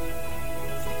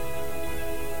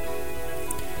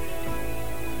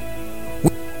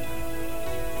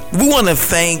 We want to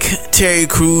thank Terry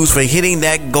Crews for hitting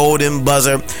that golden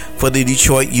buzzer for the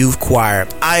Detroit Youth Choir.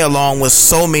 I, along with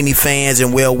so many fans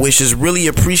and well-wishers, really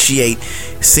appreciate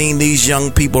seeing these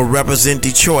young people represent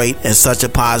Detroit in such a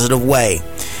positive way.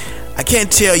 I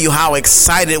can't tell you how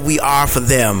excited we are for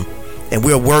them. And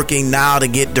we're working now to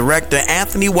get director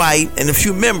Anthony White and a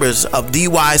few members of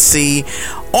DYC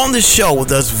on the show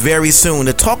with us very soon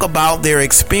to talk about their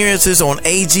experiences on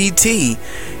AGT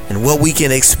and what we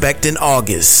can expect in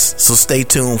August. So stay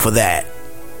tuned for that.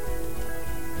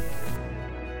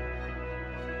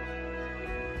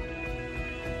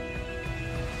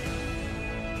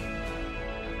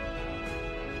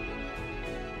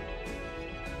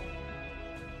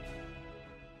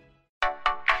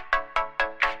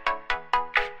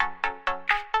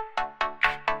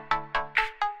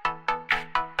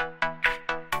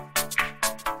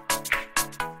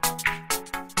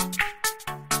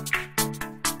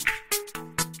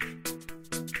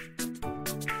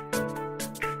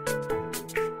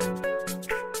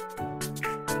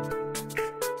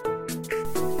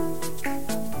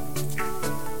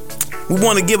 We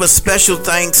want to give a special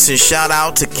thanks and shout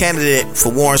out to candidate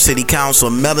for Warren City Council,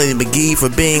 Melanie McGee, for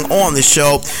being on the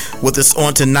show with us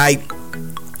on tonight.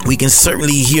 We can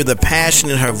certainly hear the passion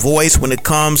in her voice when it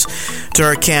comes to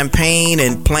her campaign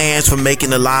and plans for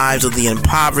making the lives of the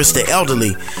impoverished, the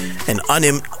elderly, and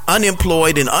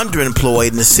unemployed and underemployed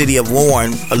in the city of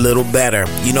Warren a little better.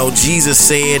 You know, Jesus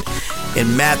said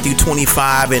in Matthew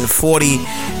 25:40,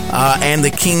 and the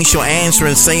king shall answer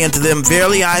and say unto them,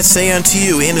 Verily I say unto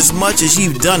you, inasmuch as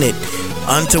you've done it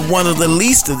unto one of the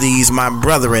least of these, my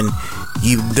brethren,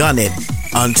 you've done it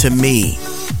unto me.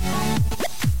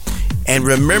 And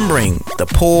remembering the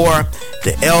poor,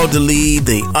 the elderly,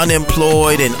 the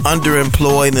unemployed and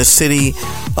underemployed in the city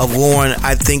of Warren,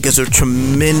 I think is a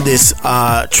tremendous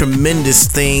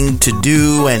thing to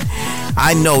do. And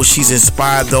I know she's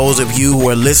inspired those of you who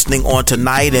are listening on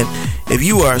tonight. And if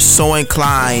you are so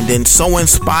inclined and so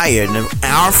inspired and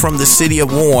are from the city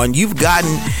of Warren, you've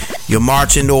gotten your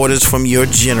marching orders from your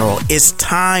general. It's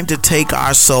time to take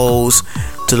our souls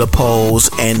to the polls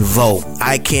and vote.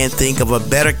 I can't think of a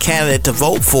better candidate to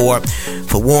vote for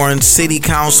Warren City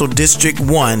Council District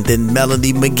 1 than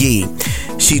Melanie McGee.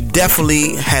 She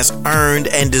definitely has earned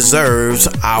and deserves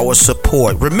our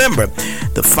support. Remember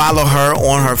to follow her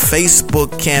on her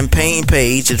Facebook campaign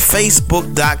page at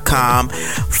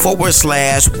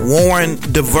facebook.com/Warren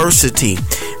Diversity.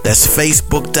 That's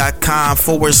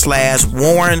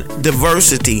facebook.com/Warren Diversity.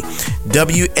 DIVERSITY.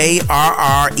 That's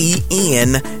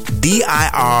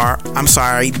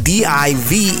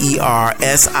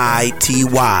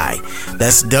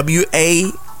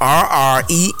WARRENDIVERSITY.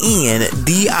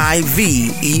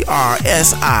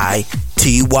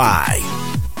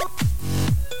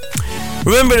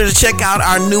 Remember to check out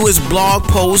our newest blog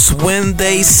post, When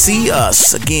They See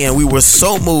Us. Again, we were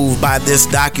so moved by this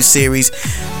docuseries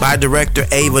by director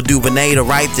Ava DuVernay to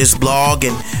write this blog,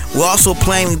 and we're also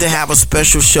planning to have a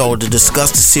special show to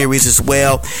discuss the series as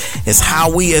well as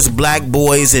how we as black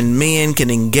boys and men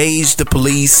can engage the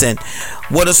police and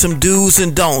what are some do's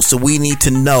and don'ts that we need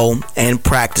to know and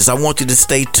practice. I want you to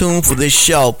stay tuned for this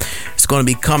show. It's going to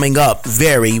be coming up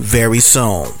very, very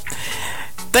soon.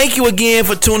 Thank you again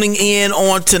for tuning in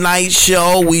on tonight's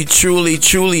show. We truly,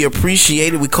 truly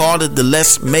appreciate it. We called it the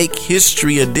Let's Make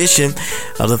History edition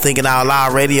of the Thinking Out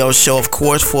Loud radio show, of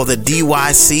course, for the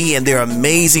DYC and their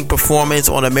amazing performance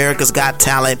on America's Got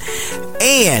Talent,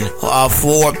 and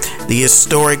for the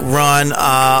historic run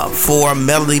for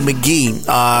Melanie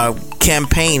McGee,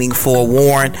 campaigning for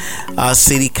Warren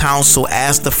City Council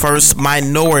as the first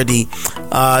minority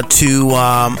to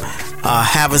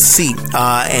have a seat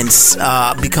and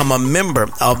become a member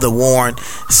of the Warren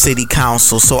City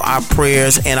Council. So our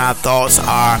prayers and our thoughts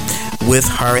are with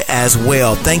her as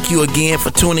well. Thank you again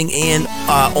for tuning in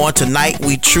on tonight.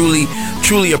 We truly,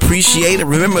 truly appreciate it.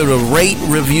 Remember to rate,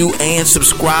 review, and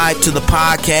subscribe to the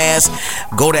podcast.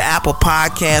 Go to Apple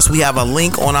Podcasts. We have a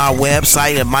link on our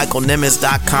website at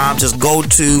michaelnimitz.com. Just go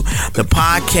to the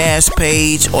podcast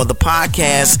page or the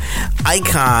podcast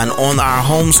icon on our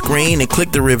home screen and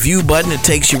click the review button. It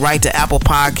takes you right to Apple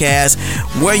Podcasts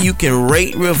where you can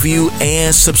rate, review,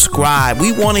 and subscribe.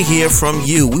 We want to hear from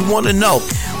you. We want to know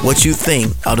what you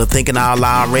think of the Thinking Out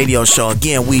Loud radio show.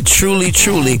 Again, we truly,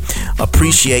 truly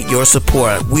appreciate your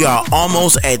support. We are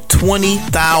almost at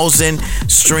 20,000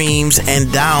 streams and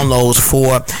downloads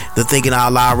for the Thinking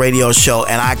Out Loud radio show,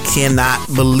 and I cannot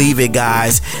believe it,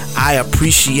 guys. I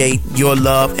appreciate your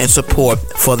love and support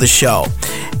for the show.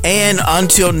 And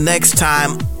until next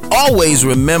time, always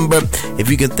remember, if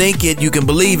you can think it, you can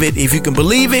believe it. If you can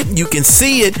believe it, you can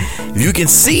see it. If you can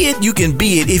see it, you can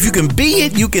be it. If you can be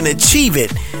it, you can achieve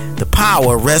it. The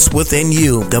power rests within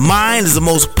you. The mind is the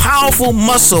most powerful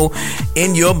muscle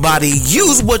in your body.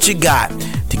 Use what you got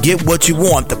to get what you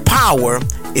want. The power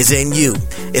is in you.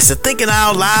 It's the Thinking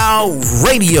Out Loud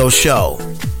radio show.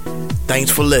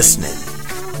 Thanks for listening.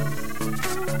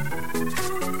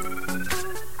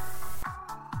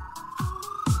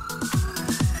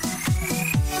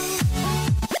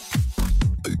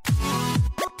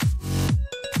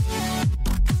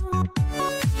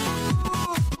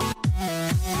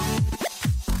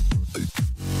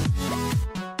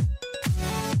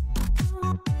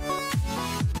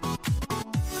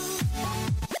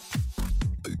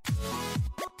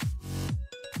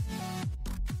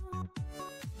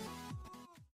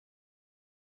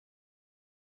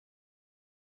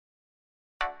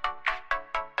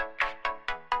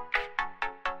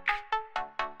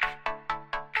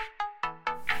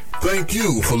 Thank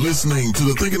you for listening to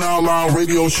the Thinking Out Loud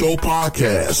Radio Show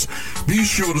podcast. Be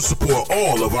sure to support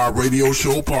all of our radio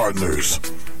show partners.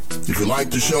 If you like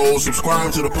the show,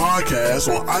 subscribe to the podcast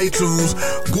on iTunes,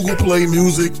 Google Play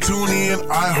Music, TuneIn,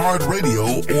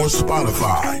 iHeartRadio, or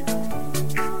Spotify.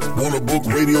 Want to book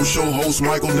radio show host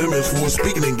Michael Nimmons for a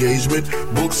speaking engagement,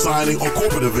 book signing, or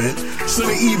corporate event?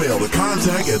 Send an email to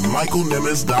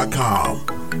contact@michaelnimmons.com.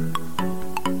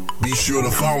 Be sure to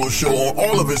follow the show on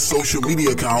all of its social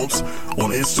media accounts,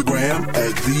 on Instagram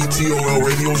at The TOL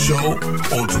Radio Show,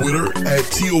 on Twitter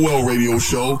at TOL Radio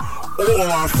Show, or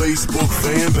on our Facebook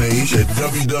fan page at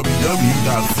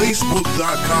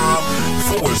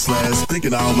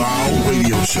www.facebook.com/Thinking Out Loud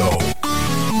Radio Show.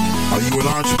 Are you an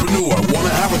entrepreneur? Want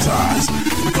to advertise?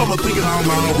 Become a Thinking Out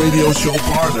Loud Radio Show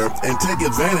partner and take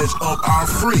advantage of our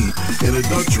free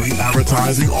introductory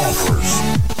advertising offers.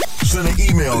 Send an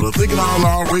email to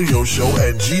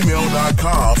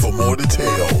thinkingoutloud.radioshow@gmail.com for more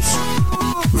details.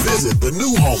 Visit the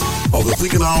new home of the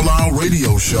Thinking Out Loud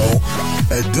Radio Show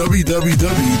at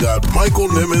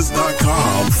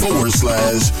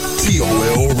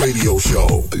www.michaelnimmons.com/TOL Radio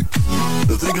Show.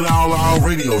 The Thinking Out Loud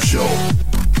Radio Show,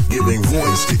 giving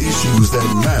voice to issues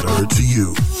that matter to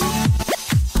you.